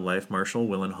Wildlife Marshal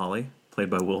Will and Holly, played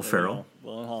by Will Ferrell.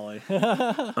 Will and Holly.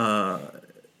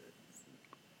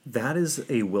 That is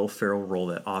a Will Ferrell role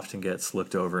that often gets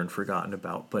looked over and forgotten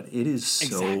about, but it is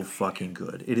so fucking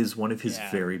good. It is one of his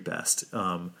very best.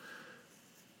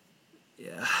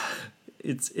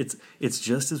 It's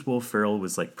just as Will Ferrell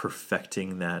was like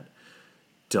perfecting that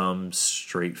dumb,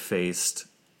 straight-faced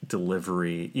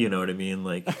delivery. You know what I mean?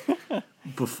 Like.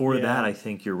 Before that, I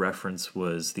think your reference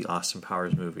was the Austin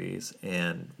Powers movies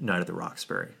and Night at the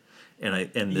Roxbury,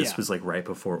 and this was like right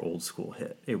before Old School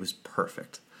hit. It was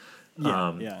perfect.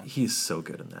 He's so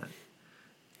good in that.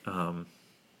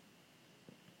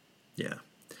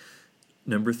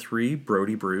 Number 3,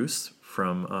 Brody Bruce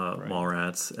from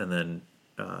Mallrats, and then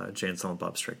Jay and Silent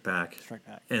Bob Strike Back,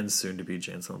 and soon to be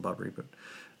Jay and Silent Bob reboot.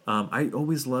 I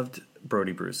always loved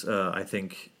Brody Bruce. I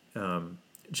think.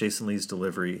 Jason Lee's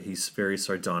delivery, he's very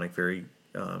sardonic, very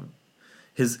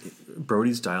His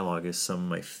Brody's dialogue is some of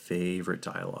my favorite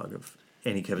dialogue of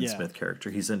any Kevin Smith character.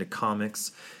 He's into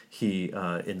comics. He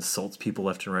insults people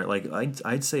left and right. Like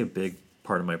I'd say a big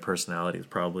part of my personality is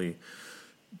probably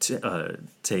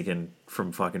taken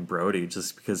from fucking Brody,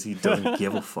 just because he doesn't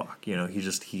give a fuck. You know,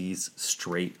 he's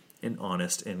straight and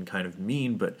honest and kind of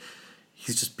mean, but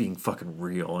he's just being fucking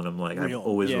real. And I'm like, I've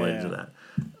always related to that.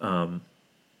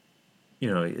 You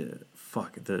know,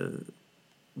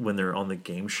 when they're on the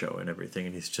game show and everything,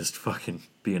 and he's just fucking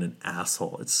being an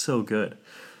asshole. It's so good.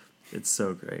 It's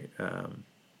so great.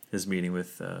 His meeting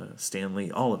with Stan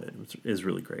Lee, all of it is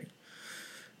really great.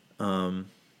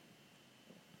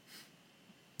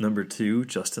 Number 2,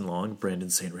 Justin Long, Brandon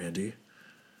St. Randy.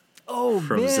 Oh,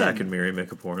 from man. Zack and Miri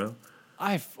Make a Porno.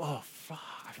 I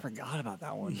forgot about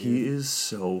that one. Dude. He is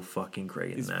so fucking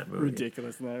great in that movie.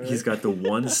 Ridiculous in that, right? He's got the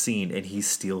one scene, and he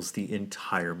steals the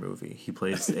entire movie. He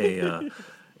plays a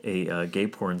gay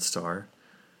porn star,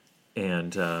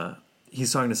 and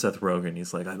he's talking to Seth Rogen.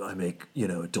 He's like, I make,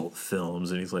 adult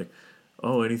films. And he's like,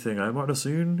 oh, anything I might have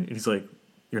seen? And he's like,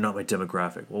 you're not my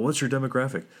demographic. Well, what's your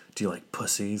demographic? Do you like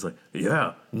pussy? He's like,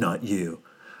 yeah, not you.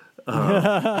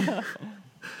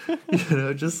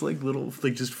 Just like little,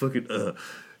 like just fucking, and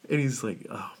he's like,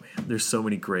 oh man, there's so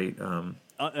many great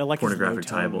I like pornographic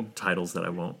titles that I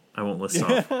won't list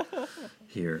off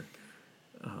here.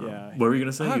 What were you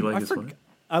gonna say? You like his voice?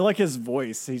 I like his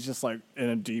voice. He's just like in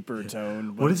a deeper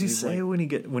tone. What does he say when he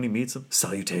meets him?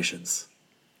 Salutations.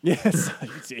 Yes,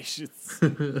 salutations.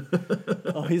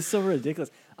 Oh, he's so ridiculous.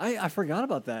 I forgot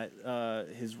about that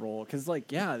his role, because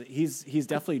he's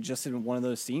definitely just in one of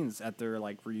those scenes at their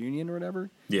like reunion or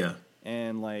whatever. Yeah.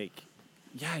 And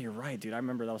you're right, dude. I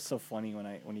remember that was so funny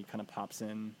when he kind of pops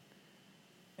in,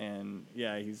 and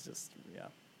he's just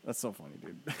that's so funny,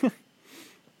 dude.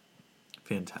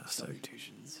 Fantastic.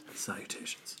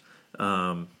 Salutations.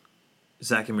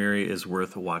 Zack and Miri is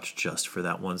worth a watch just for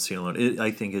that one scene alone.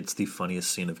 I think it's the funniest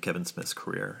scene of Kevin Smith's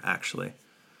career, actually.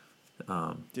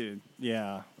 Dude,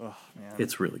 yeah. Oh, man.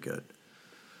 It's really good.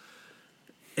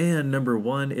 And number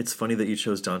 1, it's funny that you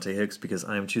chose Dante Hicks, because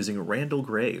I am choosing Randall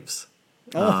Graves,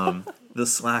 the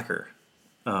slacker.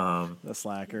 The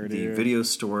slacker, dude. The video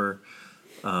store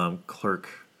clerk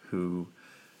who...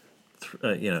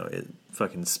 it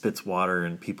fucking spits water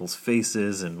in people's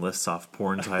faces and lists off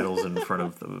porn titles in front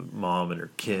of the mom and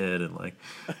her kid, and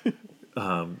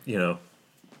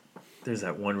there's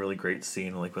that one really great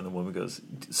scene, like when the woman goes,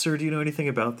 "Sir, do you know anything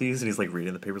about these?" And he's like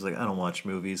reading the papers, like, "I don't watch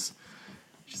movies."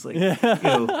 She's like,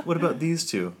 "What about these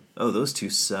two?" "Oh, those two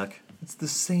suck." "It's the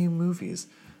same movies."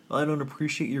 "Well, I don't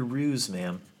appreciate your ruse,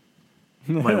 ma'am."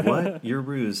 "My what?" "Your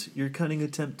ruse. Your cunning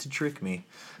attempt to trick me."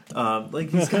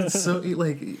 He's got so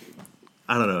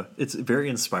I don't know. It's very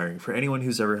inspiring for anyone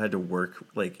who's ever had to work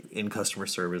in customer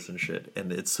service and shit. And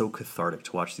it's so cathartic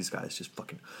to watch these guys just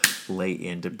fucking lay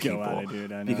into people. Go at it,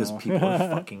 dude, I know. Because people are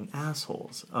fucking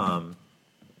assholes.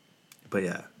 But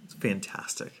yeah, it's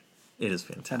fantastic. It is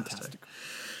fantastic.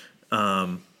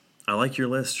 I like your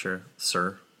list,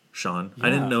 sir, Sean. Yeah, I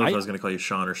didn't know if I was going to call you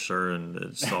Sean or Sir, and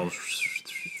it's all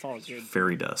good.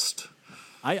 Fairy dust.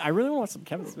 I really want some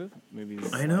Kevin Smith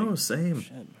movies. I know, same.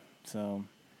 Shit. So...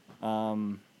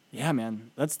 yeah,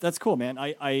 man, that's cool, man.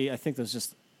 I think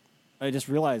I just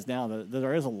realized now that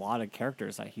there is a lot of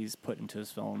characters that he's put into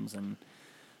his films, and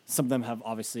some of them have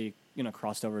obviously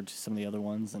crossed over to some of the other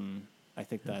ones, and I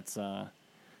think that's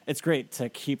it's great to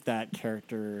keep that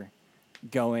character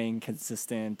going,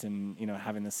 consistent, and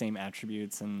having the same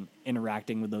attributes and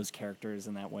interacting with those characters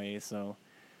in that way. So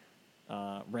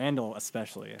Randall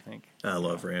especially, I think. I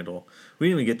love Randall. We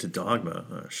didn't even get to Dogma.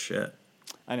 Oh shit.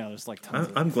 I know, there's tons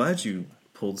I'm glad you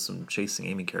pulled some Chasing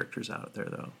Amy characters out there,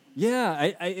 though.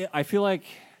 Yeah, I feel like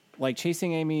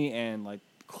Chasing Amy and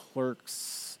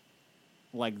Clerks,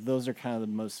 those are kind of the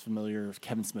most familiar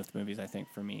Kevin Smith movies, I think,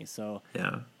 for me. So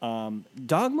yeah,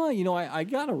 Dogma, I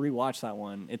gotta rewatch that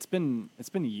one. It's been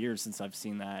years since I've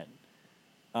seen that,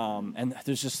 and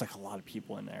there's just a lot of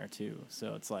people in there too.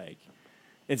 So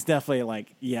it's definitely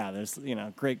there's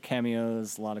great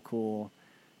cameos, a lot of cool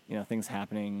things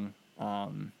happening.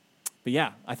 But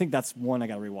yeah, I think that's one I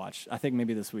got to rewatch. I think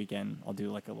maybe this weekend I'll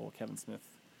do a little Kevin Smith.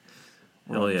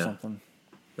 Hell yeah. Or something.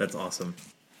 That's awesome.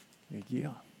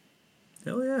 Yeah.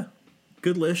 Hell yeah.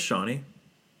 Good list, Shawnee.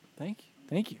 Thank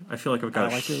you. I feel like I've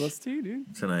got I like your list too,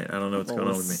 dude. Tonight. I don't know what's going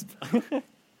on with me.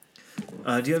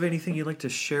 Do you have anything you'd like to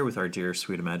share with our dear,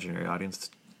 sweet, imaginary audience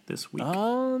this week?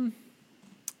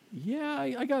 Yeah,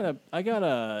 I got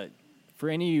a for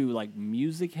any of you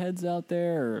music heads out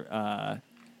there, I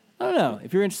don't know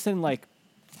if you're interested in I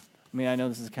know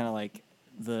this is kind of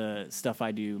the stuff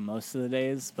I do most of the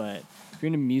days, but if you're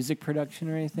into music production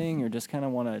or anything, or just kind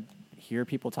of want to hear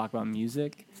people talk about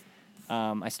music,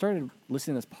 I started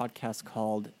listening to this podcast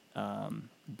called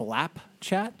Blap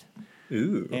Chat.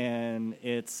 Ooh. And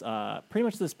it's pretty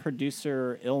much this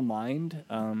producer, Ill Mind.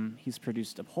 He's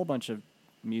produced a whole bunch of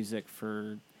music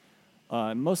for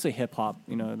mostly hip hop.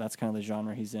 That's kind of the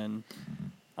genre he's in.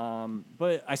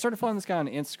 But I started following this guy on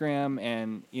Instagram,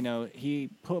 and he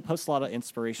posts a lot of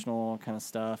inspirational kind of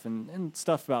stuff and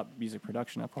stuff about music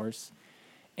production, of course.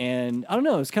 And I don't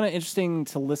know, it's kind of interesting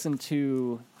to listen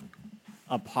to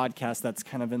a podcast that's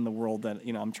kind of in the world that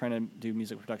I'm trying to do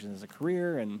music production as a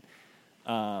career, and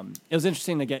it was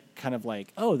interesting to get kind of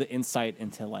like the insight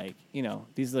into like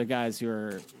these are the guys who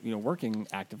are working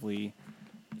actively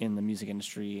in the music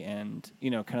industry, and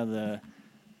kind of the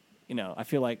I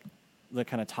feel like the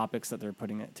kind of topics that they're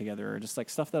putting it together are just like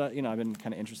stuff that I've been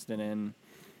kind of interested in.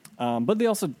 But they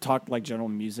also talk like general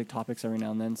music topics every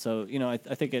now and then. So I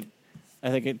think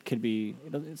it could be.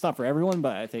 It's not for everyone,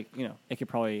 but I think it could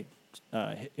probably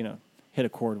hit a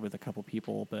chord with a couple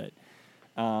people. But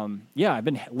I've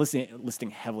been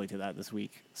listening heavily to that this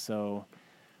week. So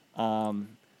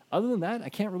other than that, I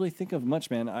can't really think of much,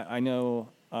 man. I know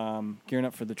gearing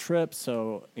up for the trip,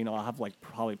 so I'll have like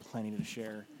probably plenty to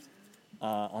share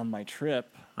on my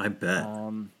trip. I bet.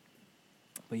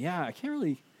 But yeah, I can't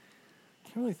really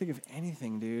think of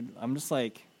anything, dude. I'm just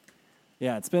like,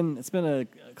 yeah, it's been a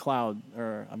cloud,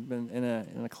 or I've been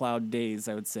in a cloud days,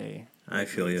 I would say. I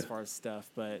feel you as far as stuff,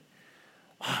 but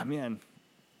man,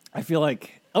 I feel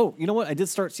like you know what? I did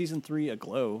start season 3 of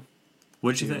Glow.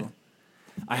 What'd you think?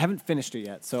 I haven't finished it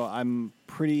yet, so I'm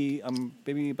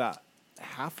maybe about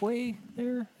halfway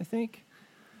there, I think.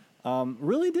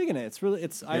 Really digging it.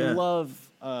 I love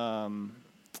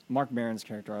Mark Maron's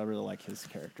character. I really like his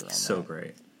character. So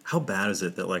great. How bad is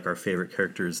it that like our favorite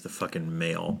character is the fucking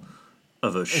male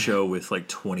of a show with like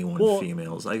 21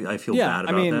 females? I feel bad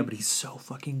about that, but he's so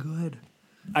fucking good.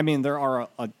 I mean, there are,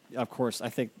 of course, I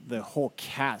think the whole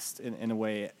cast in a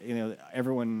way,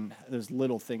 everyone, there's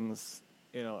little things,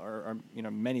 or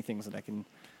many things that I can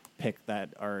pick that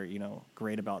are,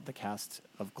 great about the cast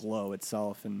of Glow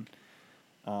itself. And,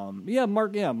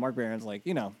 Mark Maron's like,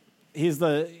 he's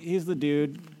the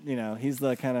dude, he's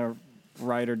the kind of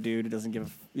writer dude who doesn't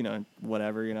give,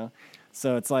 whatever,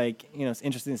 So it's like, it's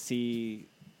interesting to see,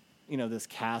 this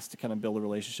cast to kind of build a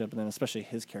relationship, and then especially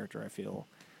his character, I feel,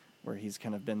 where he's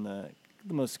kind of been the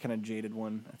most kind of jaded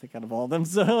one, I think, out of all of them.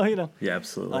 So, Yeah,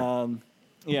 absolutely.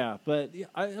 But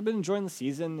I've been enjoying the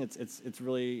season. It's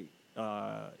really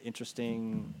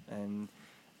interesting, and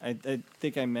I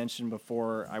think I mentioned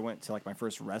before I went to like my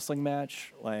first wrestling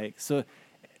match,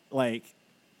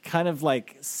 kind of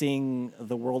like seeing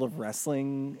the world of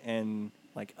wrestling and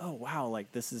like, oh wow,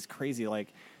 like this is crazy. Like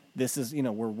this is,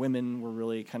 we're women, we're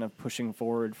really kind of pushing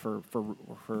forward for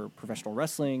professional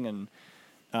wrestling, and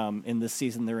in this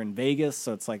season they're in Vegas,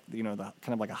 so it's like, the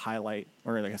kind of like a highlight,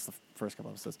 or I guess the first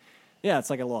couple episodes. Yeah, it's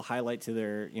like a little highlight to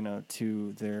their,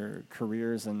 to their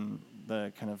careers and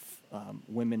the kind of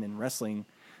women in wrestling.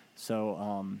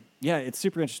 So it's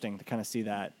super interesting to kind of see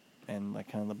that, and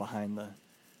like kind of the behind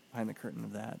the curtain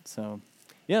of that. So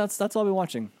yeah, that's all I've been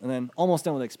watching, and then almost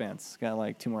done with Expanse. Got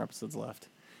like 2 more episodes left.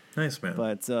 Nice, man.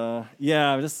 But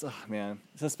man,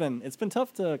 it's been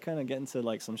tough to kind of get into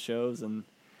like some shows, and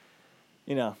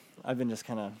I've been just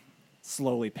kind of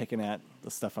slowly picking at the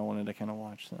stuff I wanted to kind of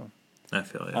watch. So I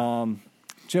feel you.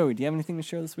 Joey, do you have anything to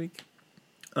share this week?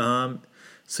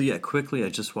 So yeah, quickly, I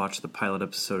just watched the pilot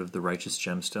episode of The Righteous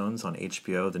Gemstones on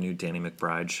HBO, the new Danny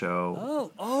McBride show.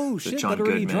 Oh, shit, John that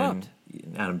already Goodman, dropped.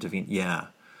 Adam Devine, yeah.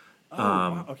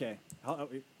 Wow, okay.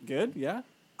 Good, yeah?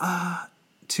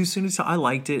 Too soon to tell. I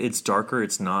liked it. It's darker.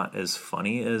 It's not as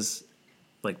funny as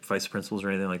like Vice Principals or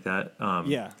anything like that.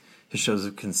 His shows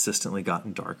have consistently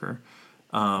gotten darker.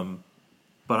 But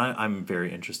I'm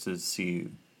very interested to see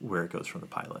where it goes from the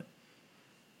pilot.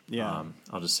 Yeah.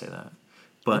 I'll just say that.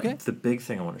 But okay. The big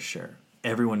thing I want to share,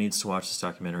 everyone needs to watch this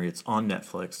documentary. It's on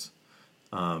Netflix.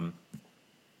 My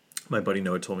buddy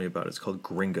Noah told me about it. It's called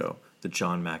Gringo, the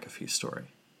John McAfee story.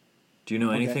 Do you know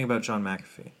anything about John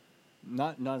McAfee?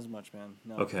 Not as much, man.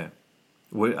 No. Okay.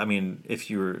 What I mean,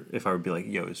 if I would be like,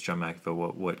 yo, it's John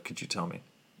McAfee, what could you tell me?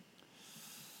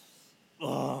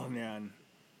 Oh man.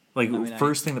 Like,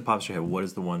 first thing that pops in your head, what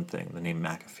is the one thing, the name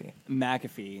McAfee?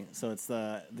 McAfee. So it's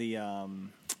the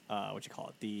what you call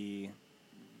it? The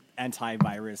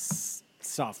antivirus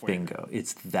software. Bingo.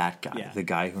 It's that guy, the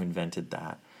guy who invented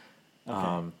that.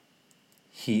 Okay.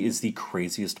 He is the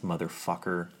craziest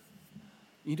motherfucker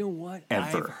You know what?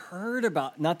 Ever. I've heard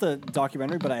about, not the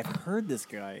documentary, but I've heard this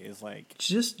guy is like...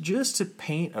 Just to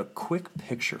paint a quick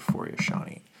picture for you,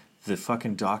 Shawnee. The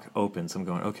fucking doc opens. I'm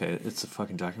going, okay, it's a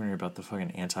fucking documentary about the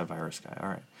fucking antivirus guy. All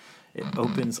right. It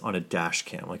opens on a dash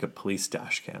cam, like a police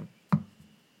dash cam.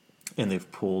 And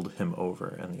they've pulled him over.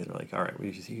 And they're like, all right,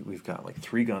 we've got like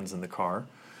 3 guns in the car.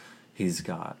 He's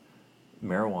got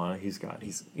marijuana. He's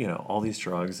all these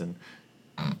drugs. And,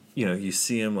 you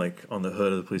see him like on the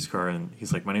hood of the police car. And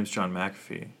he's like, my name's John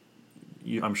McAfee.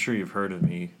 I'm sure you've heard of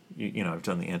me. I've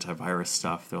done the antivirus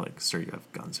stuff. They're like, sir, you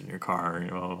have guns in your car.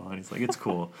 And he's like, it's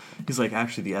cool. He's like,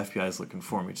 actually, the FBI is looking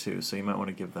for me too, so you might want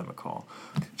to give them a call.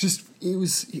 It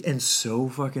was so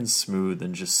fucking smooth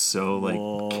and just so like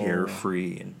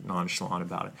carefree and nonchalant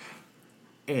about it.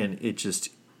 And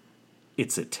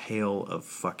it's a tale of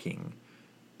fucking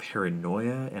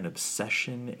paranoia and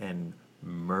obsession and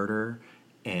murder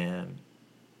and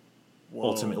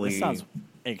ultimately, this sounds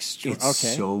extreme. It's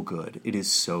so good. It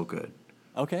is so good.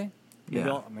 Okay. Maybe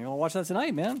I'll watch that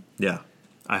tonight, man. Yeah.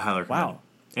 I highly recommend it. Wow.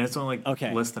 And it's only like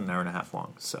less than an hour and a half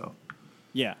long, so.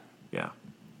 Yeah. Yeah.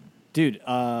 Dude,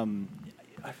 I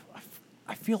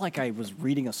feel like I was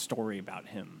reading a story about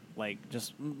him. Like,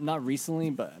 just not recently,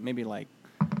 but maybe like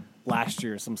last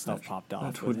year some stuff popped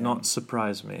off. That would not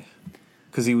surprise me.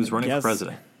 Because he was running for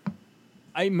president.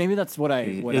 Maybe that's what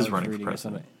I was running reading for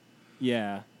president. Or something.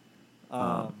 Yeah.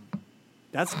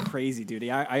 That's crazy, dude.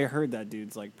 I heard that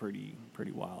dude's like pretty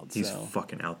wild. He's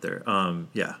fucking out there.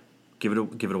 Yeah. Give it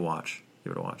a watch.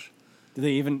 Give it a watch. Do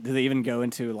they even go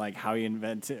into like how he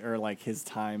invented or like his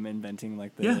time inventing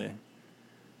like the? Yeah.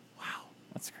 Wow,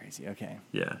 that's crazy. Okay.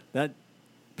 Yeah. That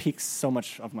piques so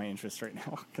much of my interest right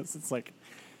now because it's like,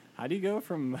 how do you go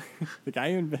from the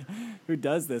guy who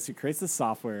does this, who creates the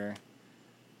software,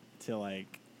 to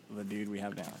like the dude we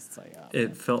have now? It's like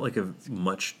it felt like a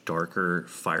much darker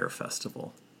Fire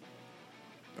Festival.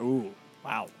 Ooh,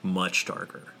 wow. Much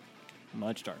darker.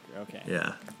 Much darker. Okay.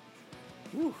 Yeah.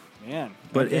 Ooh, man.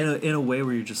 But in a way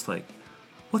where you're just like,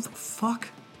 what the fuck?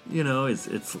 It's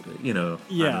Yeah,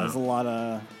 there's a lot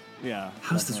of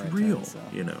How's this real? Time, so.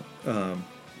 Whoa.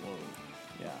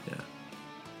 Yeah. Yeah.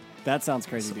 That sounds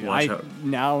crazy, dude.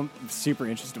 Now I'm super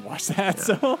interested to watch that,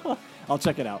 so I'll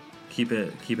check it out. Keep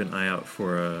an eye out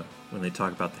for when they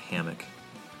talk about the hammock.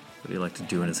 What he like to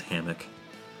do in his hammock.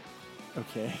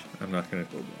 Okay. I'm not going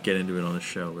to get into it on the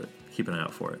show, but keep an eye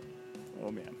out for it.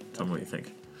 Oh, man. Tell me what you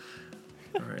think.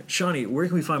 All right. Shawnee, where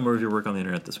can we find more of your work on the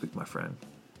internet this week, my friend?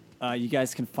 You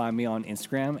guys can find me on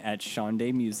Instagram at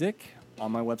Shawnday Music,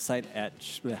 on my website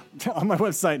on my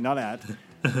website, not at,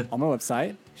 on my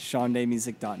website,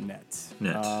 ShawnDayMusic.net.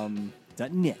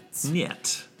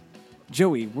 Net.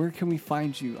 Joey, where can we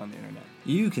find you on the internet?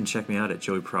 You can check me out at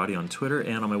Joey Parati on Twitter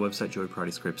and on my website,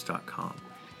 joeyparatyscripts.com.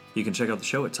 You can check out the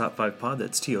show at Top 5 Pod.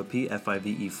 That's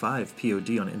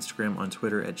TOPFIVE5POD on Instagram, on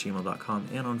Twitter at gmail.com,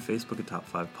 and on Facebook at Top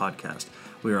 5 Podcast.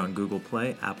 We are on Google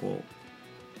Play, Apple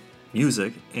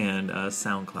Music, and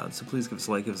SoundCloud. So please give us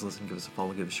a like, give us a listen, give us a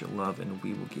follow, give us your love, and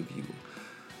we will give you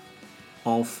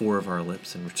all 4 of our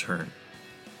lips in return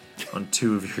on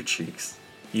 2 of your cheeks.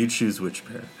 You choose which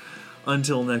pair.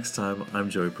 Until next time, I'm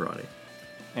Joey Parati.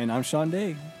 And I'm Shawn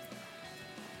Day.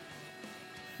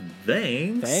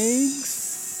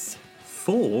 Thanks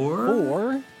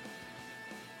for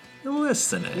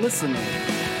listening.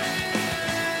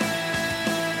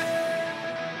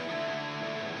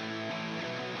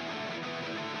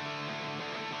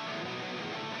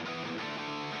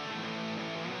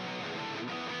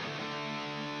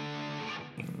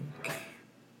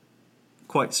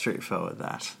 Quite straightforward,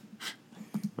 that.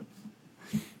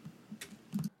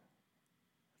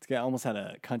 This guy almost had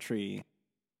a country